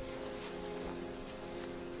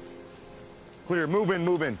 Clear, move in,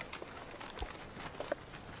 move in.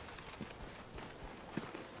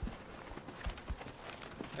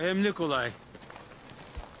 I am Nikolai.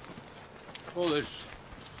 Polish.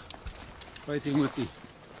 Fighting with the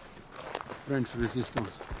French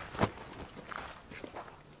resistance.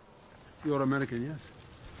 You're American, yes?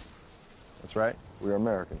 That's right. We're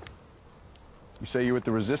Americans. You say you're with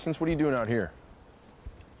the resistance? What are you doing out here?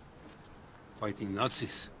 Fighting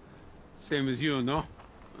Nazis. Same as you, no?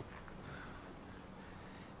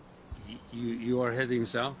 You are heading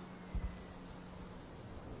south?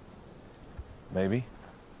 Maybe.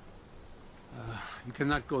 You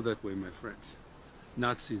cannot go that way, my friends.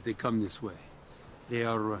 Nazis, they come this way. They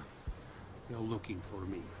are looking for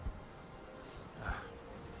me.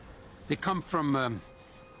 They come from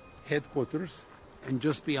headquarters, and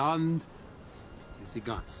just beyond is the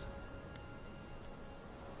guns.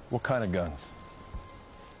 What kind of guns?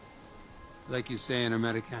 Like you say in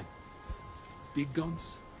American. Big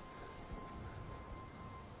guns.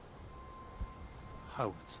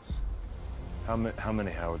 Howitzers. How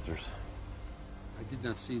many howitzers? I did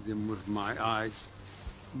not see them with my eyes,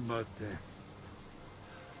 but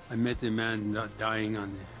I met a man dying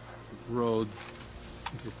on the road.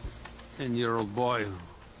 A 10-year-old boy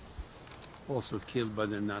who also killed by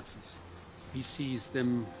the Nazis. He sees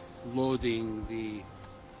them loading the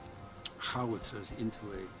howitzers into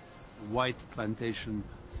a white plantation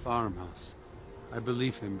farmhouse. I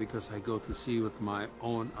believe him because I go to see with my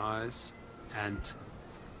own eyes, and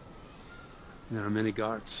there are many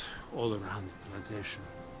guards all around the plantation.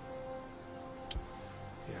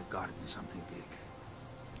 They are guarding something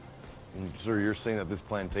big. And, sir, you're saying that this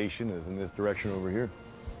plantation is in this direction over here?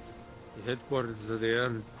 The headquarters are there,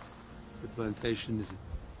 the plantation is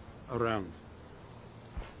around.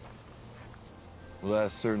 Well,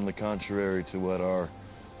 that's certainly contrary to what our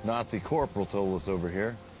Nazi corporal told us over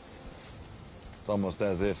here. It's almost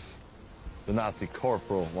as if the Nazi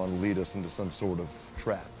corporal wanted to lead us into some sort of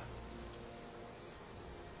trap.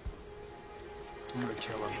 I'm gonna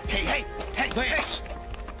kill him. Hey, Lance!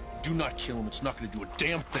 Do not kill him. It's not gonna do a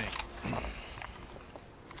damn thing.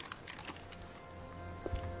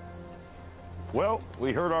 Well,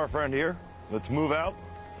 we heard our friend here. Let's move out.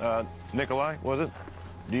 Nikolai, was it?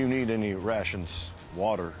 Do you need any rations,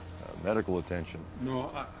 water, medical attention?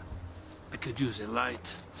 No, I could use a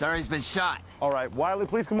light. Sorry, he's been shot. All right, Wiley,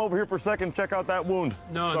 please come over here for a second. Check out that wound.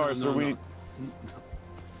 No, Sorry, no, sir. no, We no.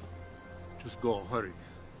 Just go, hurry.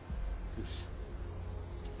 Just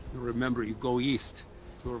remember, you go east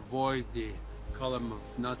to avoid the column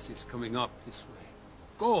of Nazis coming up this way.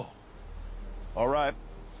 Go. All right.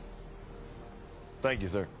 Thank you,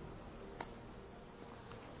 sir.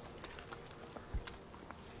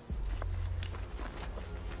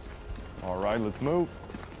 All right, let's move.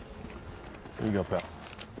 Here you go, pal.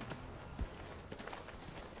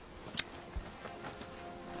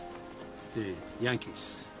 The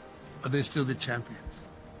Yankees. Are they still the champions?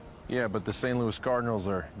 Yeah, but the St. Louis Cardinals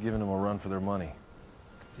are giving them a run for their money.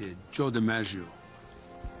 Joe DiMaggio.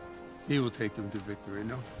 He will take them to victory,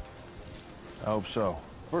 no? I hope so.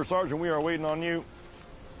 First Sergeant, we are waiting on you.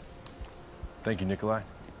 Thank you, Nikolai.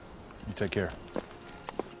 You take care.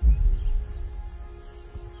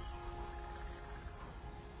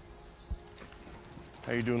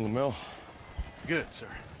 How you doing, LeMille? Good, sir.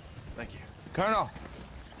 Thank you. Colonel!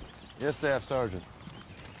 Yes, Staff Sergeant.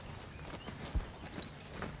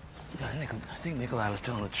 I think Nikolai was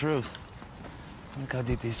telling the truth. Look how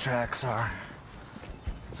deep these tracks are.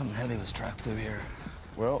 Something heavy was tracked through here.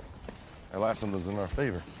 Well, that last one was in our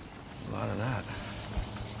favor. A lot of that.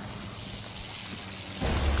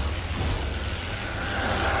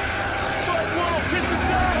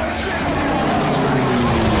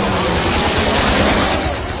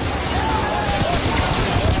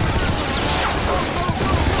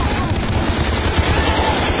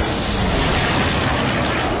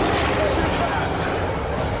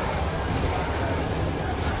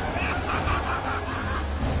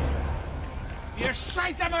 Ihr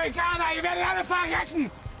scheiß Amerikaner, ihr werdet alle verrecken!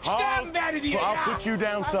 Sterben werdet ihr! I'll put you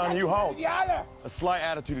down, son. You halt. Die alle! A slight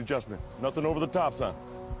attitude adjustment. Nothing over the top, son.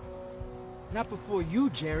 Not before you,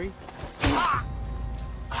 Jerry.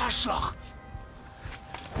 Arschloch!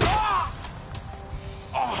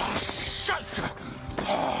 Oh, Scheiße!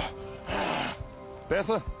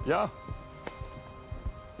 Besser? Ja?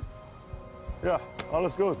 Ja,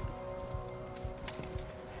 alles gut.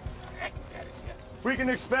 We can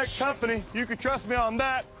expect company. You can trust me on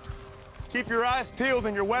that. Keep your eyes peeled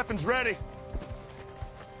and your weapons ready.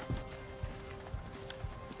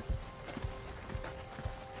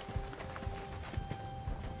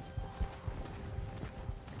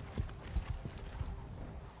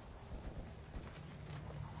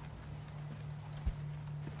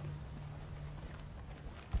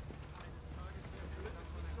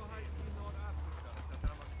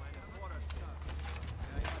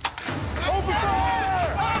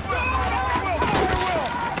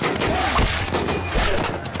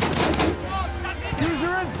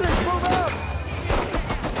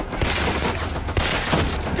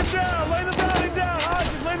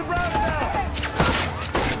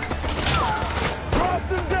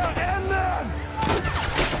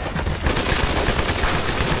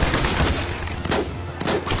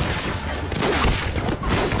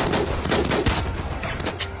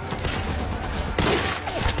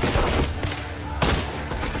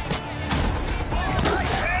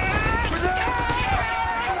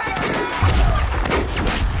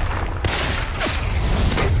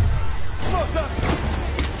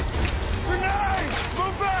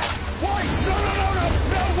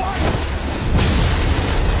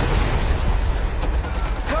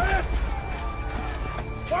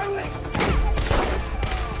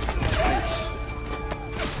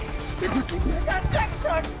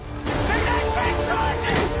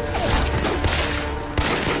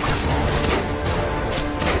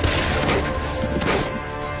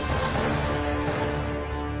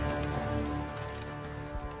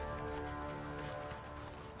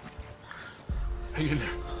 Hang in there.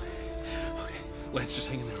 Okay. Lance, just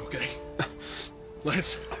hang in there, okay?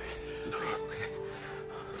 Lance. No.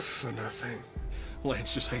 For nothing.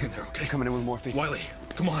 Lance, just hang in there, okay? Coming in with morphine. Wiley,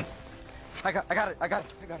 come on. I got it.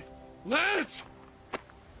 Lance!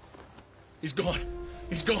 He's gone.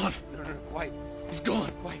 He's gone. No, White. He's gone.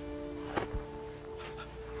 White.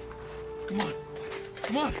 Come on.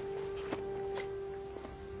 Come on.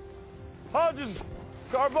 Hodges,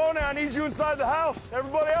 Carbone, I need you inside the house.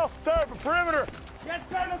 Everybody else, prepare for perimeter. Yes,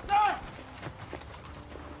 Colonel, sir!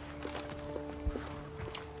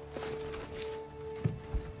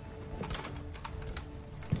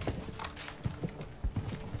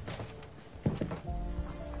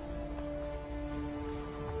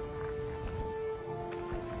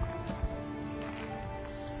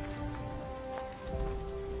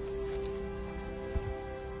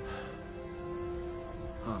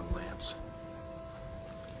 Oh, Lance.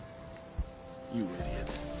 You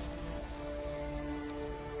idiot.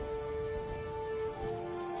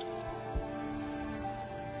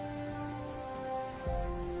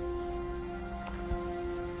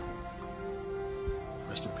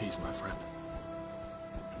 Rest in peace, my friend.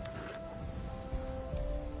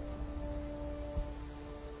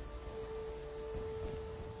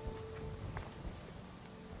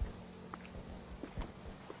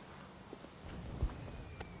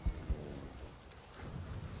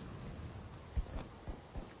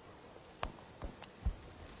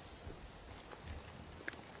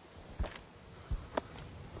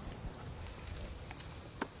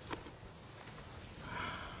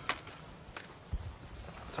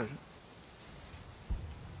 Sergeant.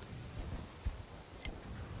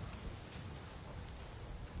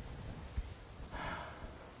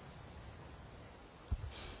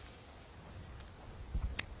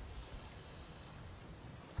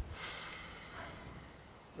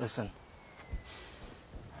 Listen.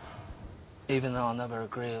 Even though I'll never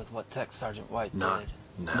agree with what Tech Sergeant White did. No.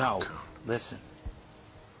 No. Listen.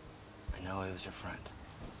 I know he was your friend.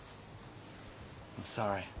 I'm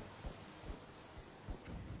sorry.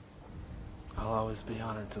 I'll always be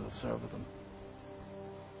honored to have served with him.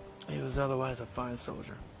 He was otherwise a fine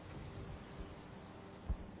soldier.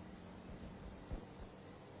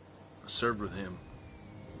 I served with him.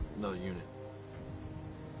 Another unit.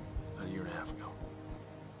 About a year and a half ago.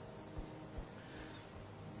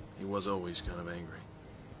 He was always kind of angry.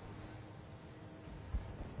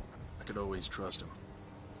 I could always trust him.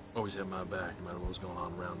 Always had my back, no matter what was going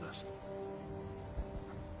on around us.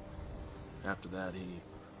 After that, he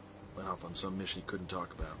went off on some mission he couldn't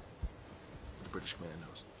talk about with the British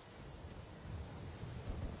commandos.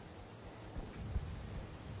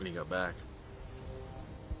 When he got back,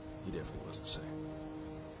 he definitely wasn't the same.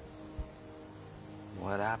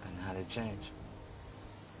 What happened? How did it change?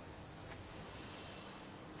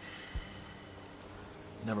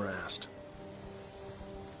 Never asked.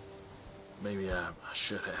 Maybe I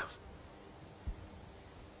should have.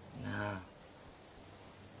 Nah.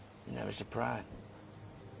 You never should pry.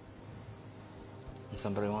 When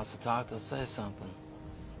somebody wants to talk, they'll say something.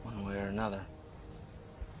 One way or another.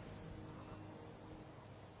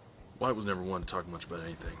 White was never one to talk much about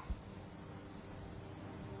anything.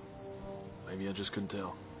 Maybe I just couldn't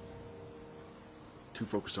tell. Too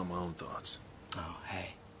focused on my own thoughts. Oh, hey.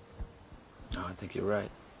 No, I think you're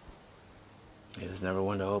right. He was never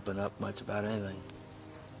one to open up much about anything.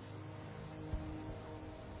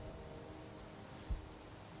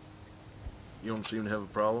 You don't seem to have a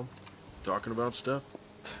problem talking about stuff?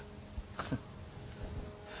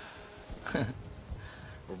 Or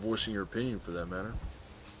voicing your opinion, for that matter.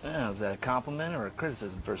 Yeah, is that a compliment or a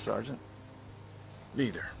criticism, First Sergeant?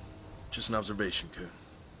 Neither. Just an observation, Coon.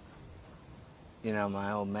 You know,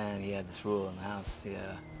 my old man, he had this rule in the house. He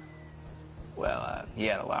had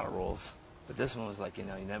a lot of rules. But this one was like, you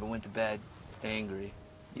know, you never went to bed angry.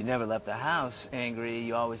 You never left the house angry.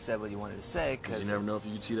 You always said what you wanted to say, because... You never know if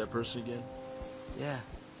you could see that person again? Yeah,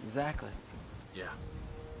 exactly. Yeah.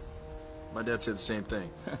 My dad said the same thing.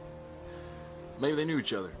 Maybe they knew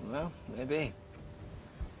each other. Well, maybe.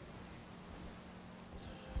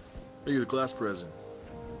 Maybe the class president.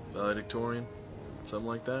 Valedictorian. Something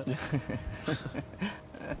like that.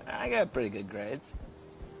 I got pretty good grades.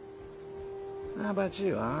 How about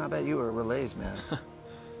you, huh? I bet you were a relays man.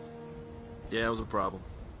 Yeah, it was a problem.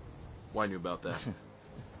 Why knew about that?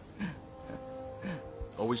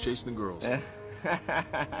 Always chasing the girls.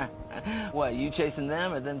 What, you chasing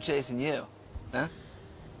them or them chasing you? Huh?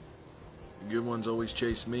 The good ones always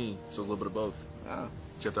chase me, so a little bit of both. Oh.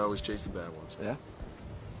 Except I always chase the bad ones. Yeah?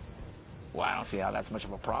 Well, I don't see how that's much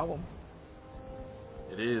of a problem.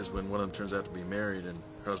 It is when one of them turns out to be married and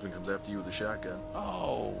her husband comes after you with a shotgun.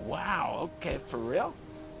 Oh, wow. Okay, for real?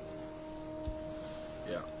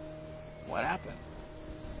 Yeah. What happened?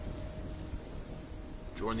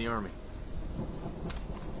 Join the army.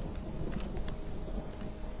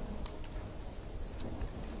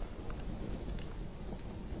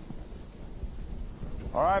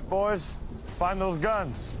 All right, boys. Find those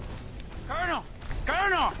guns. Colonel!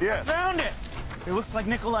 Colonel! Yes. I found it! It looks like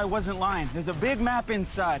Nikolai wasn't lying. There's a big map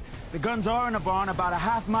inside. The guns are in a barn about a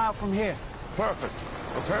half mile from here. Perfect.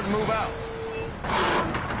 Prepare to move out.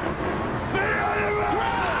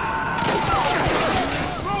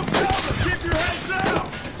 Move cover! Keep your heads down!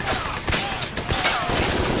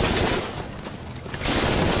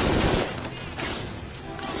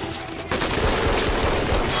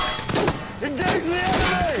 Engage the enemy!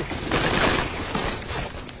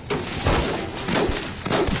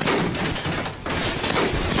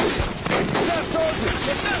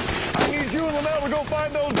 I need you and Lamel to go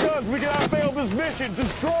find those guns. We cannot fail this mission.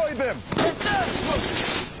 Destroy them.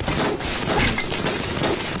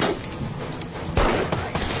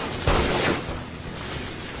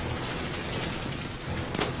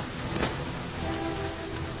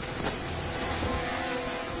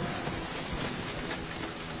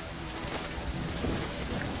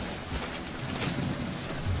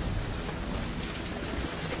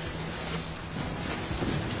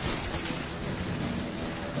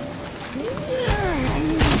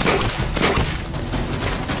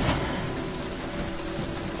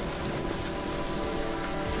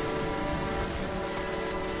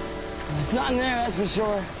 It's not in there, that's for sure.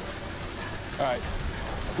 All right,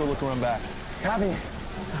 let's go look around back. Copy.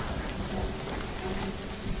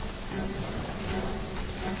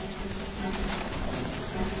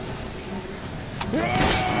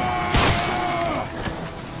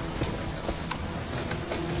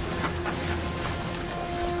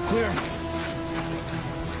 Clear.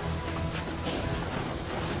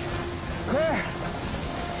 Clear.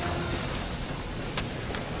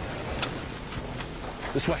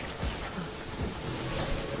 This way.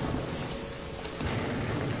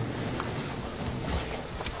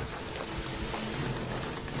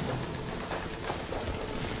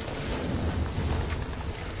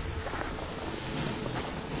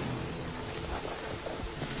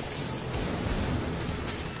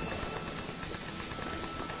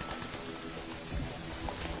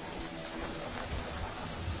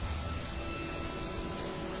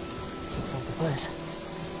 Looks like the place.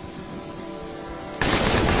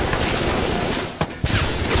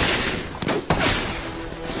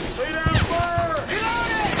 Lay down fire!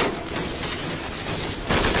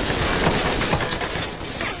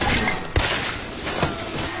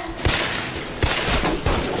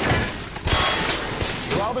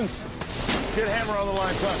 Robbins, get Hammer on the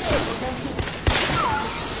line, son.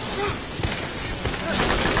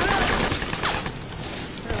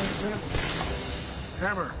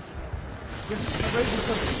 Hammer.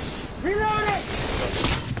 Reloading!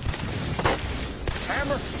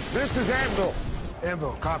 Hammer, this is Anvil.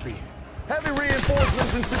 Anvil, copy. Heavy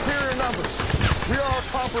reinforcements in superior numbers. We are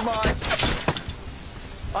compromised.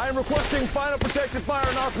 I am requesting final protective fire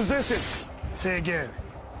in our position. Say again.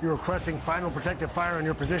 You're requesting final protective fire on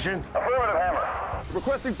your position? Affirmative, Hammer.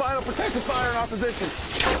 Requesting final protective fire in our position.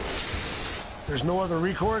 There's no other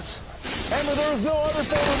recourse? Hammer, there is no other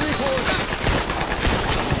form of recourse.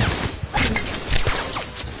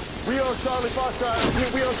 We are Charlie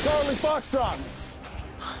Foxtrot. We are Charlie Foxtrot.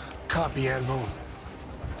 Copy, Anvil.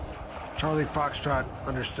 Charlie Foxtrot,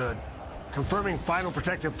 understood. Confirming final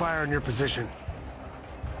protective fire in your position.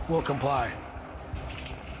 We'll comply.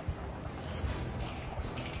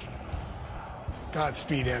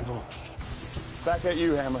 Godspeed, Anvil. Back at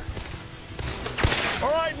you, Hammer.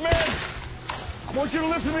 All right, men. I want you to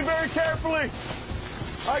listen to me very carefully.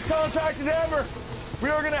 I contacted Hammer. We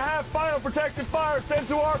are going to have final protective fire sent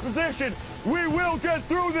to our position. We will get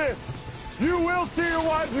through this. You will see your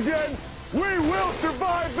wives again. We will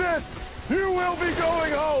survive this. You will be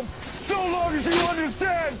going home so long as you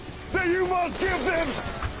understand that you must give them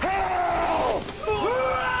hell.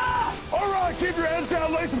 All right, keep your heads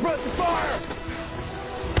down, lay suppressive fire.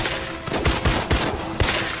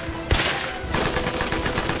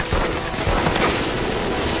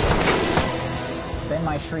 Ben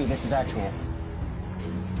Maestri, this is actual.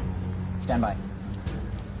 Stand by.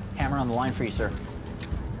 Hammer on the line for you, sir.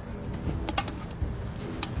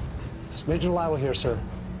 Major Lyle here, sir.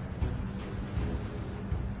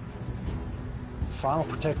 Final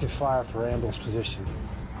protective fire for Anvil's position.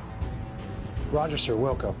 Roger, sir.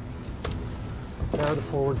 Wilco. Prepare the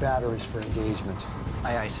forward batteries for engagement.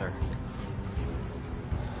 Aye, aye, sir.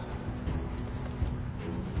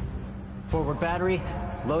 Forward battery,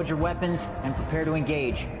 load your weapons and prepare to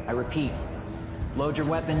engage. I repeat, load your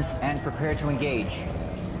weapons and prepare to engage.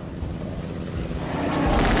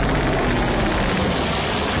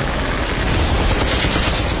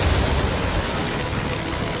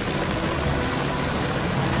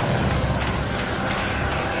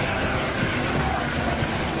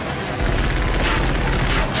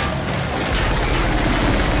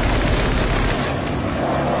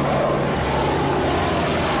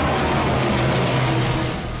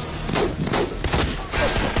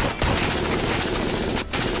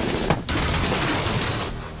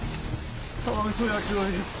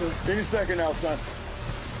 Any second now, son.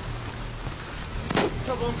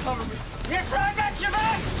 Come on, cover me. Yes, sir, I got you,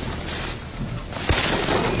 man!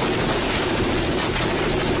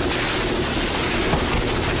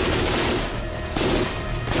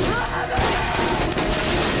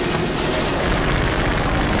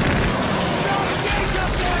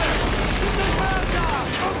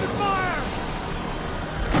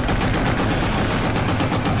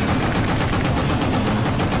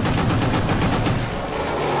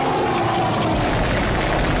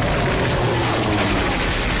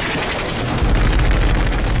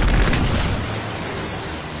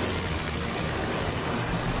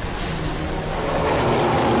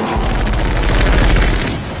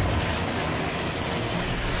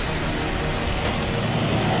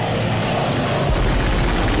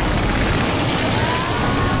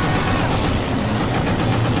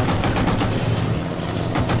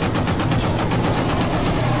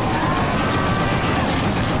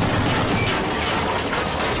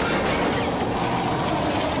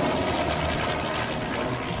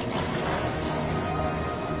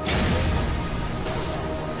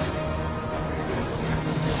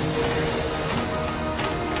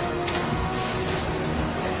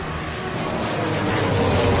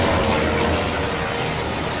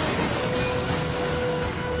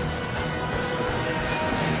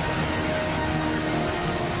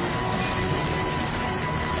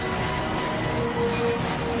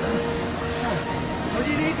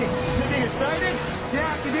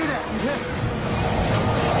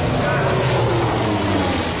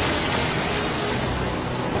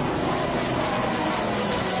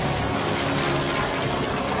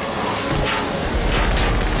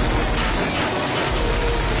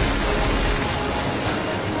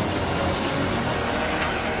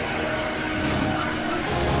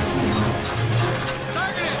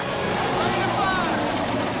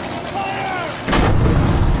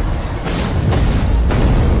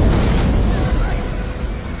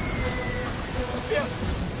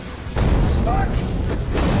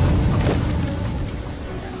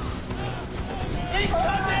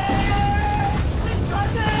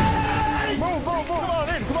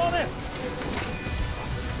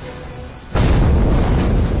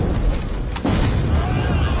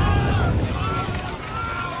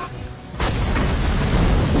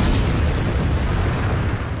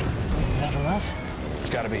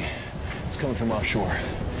 From offshore.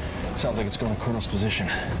 Sounds like it's going to Colonel's position.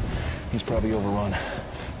 He's probably overrun.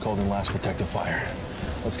 Called in last protective fire.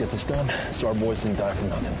 Let's get this done so our boys didn't die for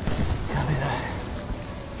nothing. Copy that.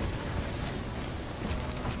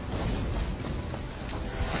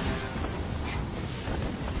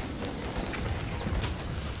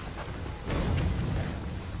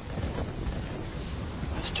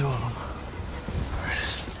 two of them. All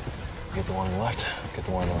right. Get the one on the left, get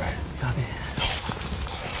the one on the right. Copy.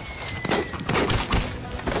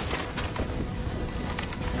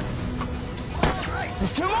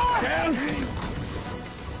 There's two more! Down!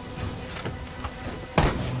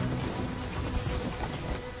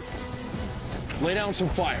 Lay down some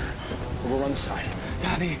fire. We'll run the side.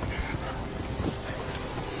 Copy.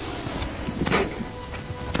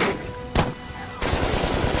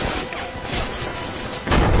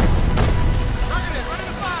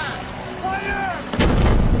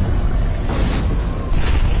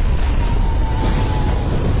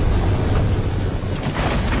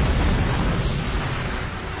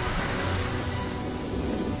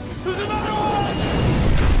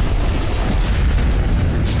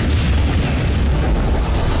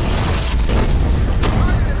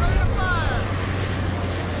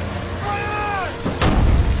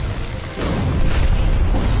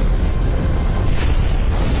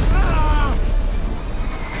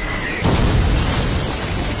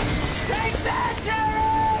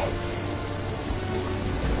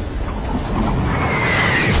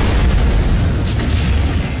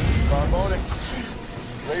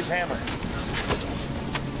 Raise hammer.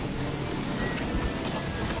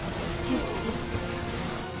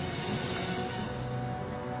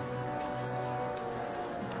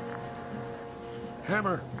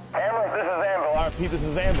 Hammer. Hammer, this is Anvil. I repeat, this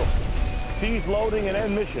is Anvil. Cease loading and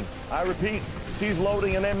end mission. I repeat, cease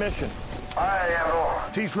loading and end mission. Aye,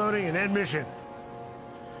 Anvil. Cease loading and end mission.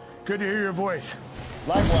 Good to hear your voice.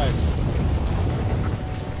 Likewise.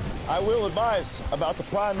 I will advise about the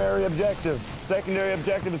primary objective. Secondary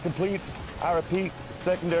objective is complete. I repeat,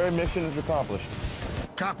 secondary mission is accomplished.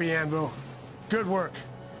 Copy, Anvil. Good work.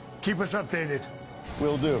 Keep us updated.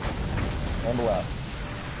 Will do. Anvil out.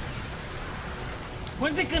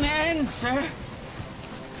 When's it gonna end, sir?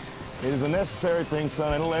 It is a necessary thing,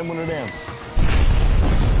 son. It'll end when it ends.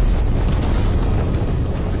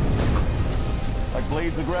 Like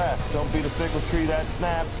blades of grass. Don't be the fickle tree that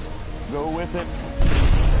snaps. Go with it.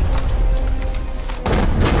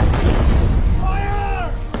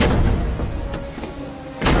 Fire!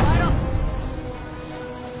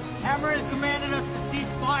 Hammer has commanded us to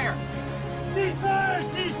cease fire. Cease fire!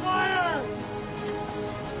 Cease fire!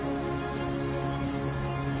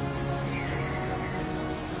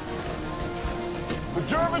 The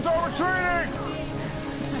Germans are retreating!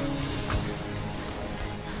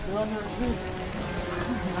 They're on their feet.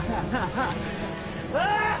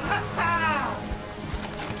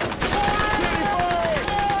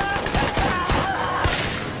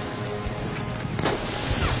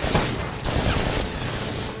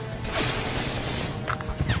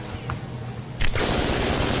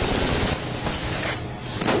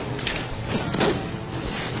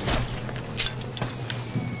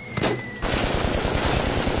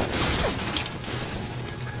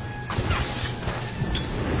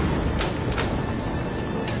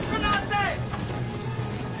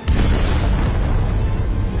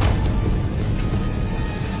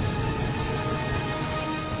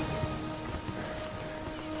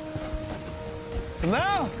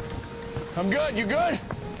 Now? I'm good. You good?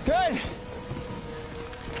 Good.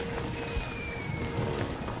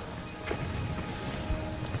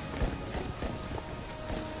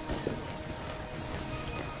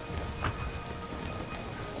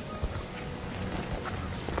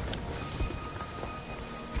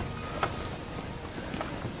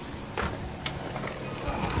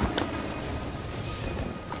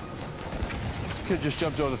 Could just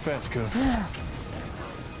jumped over the fence, Coon.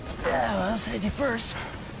 Yeah, well, safety first.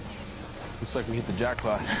 Looks like we hit the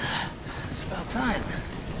jackpot. It's about time.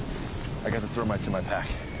 I got the thermites in my pack.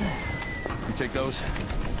 You take those,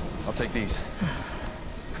 I'll take these.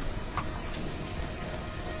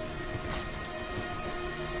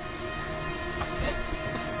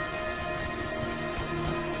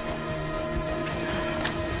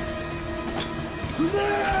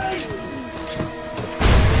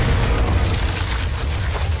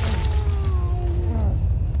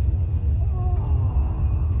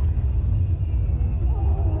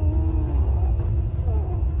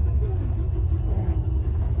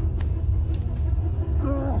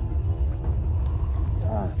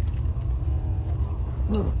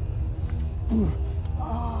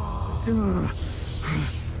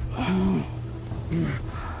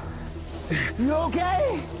 You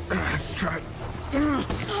okay? Let's try. I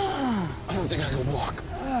don't think I can walk.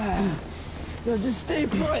 No, just stay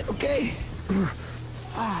put, okay?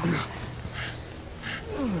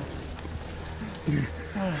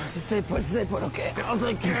 Just stay put, okay? I'll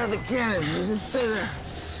take care of the cannons. You just stay there.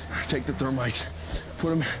 Take the thermites, put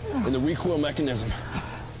them in the recoil mechanism.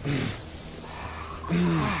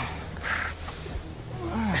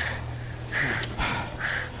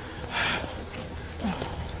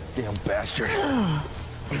 Damn bastard.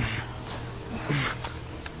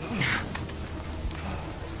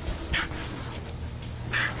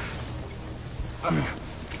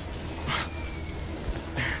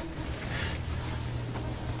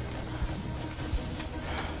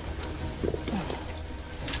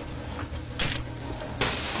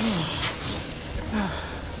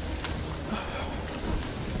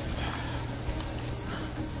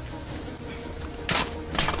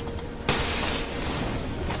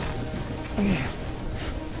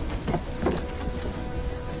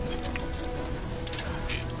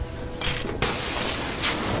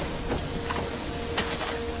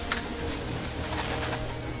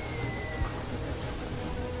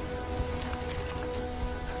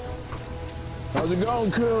 How's it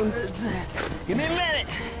going, Coon? Give me a minute.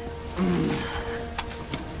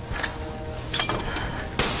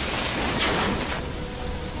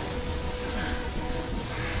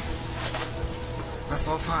 That's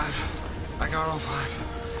all 5. I got all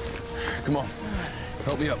 5. Come on.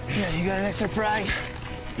 Help me up. Yeah, you got an extra frag?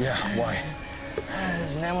 Yeah, why?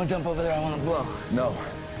 There's an ammo dump over there I want to blow. No.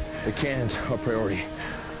 The cannons are priority.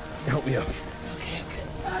 Help me up. Okay, good.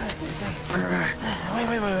 Listen. Wait.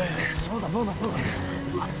 Hold on.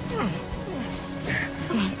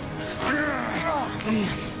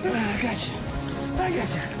 I got you.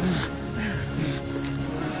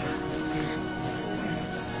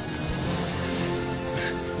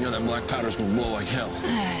 You know that black powder's gonna blow like hell.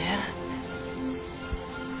 Yeah.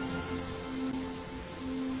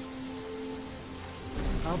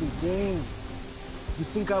 I'll be damned. You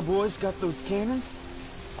think our boys got those cannons?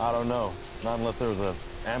 I don't know. Not unless there was a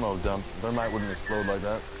ammo dump. Thermite wouldn't explode like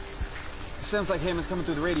that. Sounds like Hammond's coming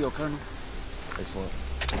through the radio, Colonel. Excellent.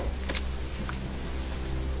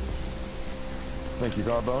 Thank you,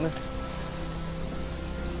 Carbone.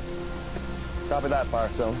 Copy that,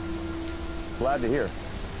 Firestone. Glad to hear.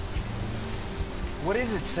 What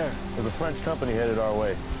is it, sir? There's a French company headed our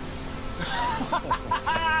way.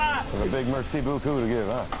 With a big merci beaucoup to give,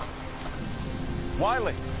 huh?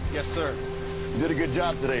 Wiley. Yes, sir. You did a good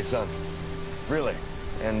job today, son. Really.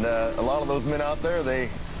 And a lot of those men out there,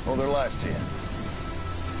 they owe their lives to you.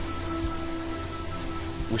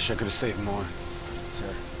 Wish I could have saved more.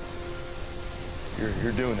 Sure.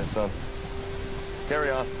 You're doing it, son.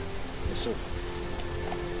 Carry on. Yes, sir.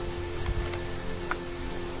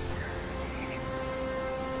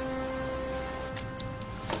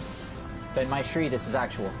 Ben Maestri, this is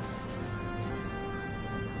actual.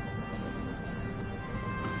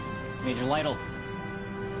 Major Lytle,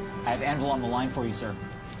 I have Anvil on the line for you, sir.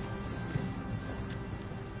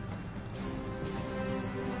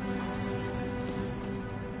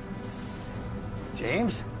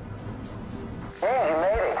 James? Hey, you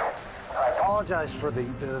made it. I apologize for the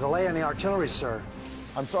delay in the artillery, sir.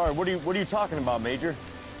 I'm sorry, what are you talking about, Major?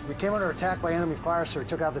 We came under attack by enemy fire, sir.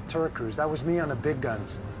 Took out the turret crews. That was me on the big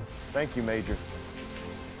guns. Thank you, Major.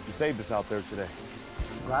 You saved us out there today.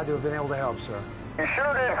 Glad to have been able to help, sir. You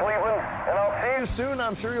sure did, Cleveland. And I'll see you soon.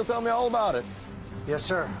 I'm sure you'll tell me all about it. Yes,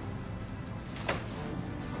 sir.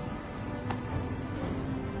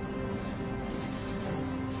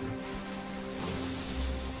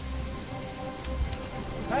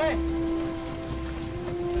 Hey!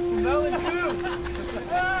 Melon too!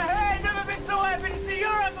 Hey, never been so happy to see your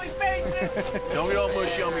ugly faces! Don't get all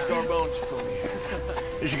mushy on me, Carbone.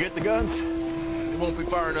 Did you get the guns? They won't be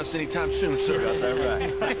firing us anytime soon, sir. You got that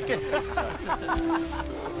right.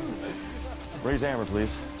 Raise hammer,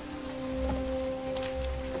 please.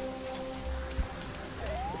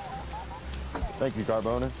 Thank you,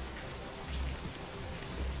 Carbone.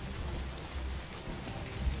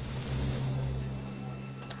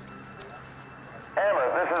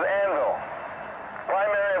 Hammer, this is Anvil.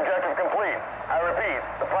 Primary objective complete. I repeat,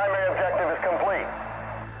 the primary objective is complete.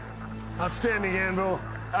 Outstanding, Anvil.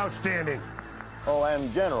 Outstanding. Oh,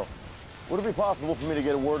 and General, would it be possible for me to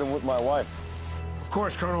get a word in with my wife? Of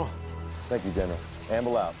course, Colonel. Thank you, General.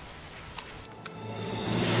 Amble out.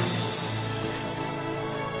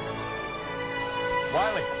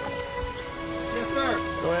 Wiley. Yes, sir.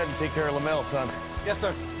 Go ahead and take care of Lamel, son. Yes,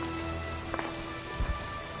 sir.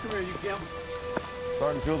 Come here, you Kim.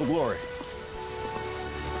 Starting to feel the glory.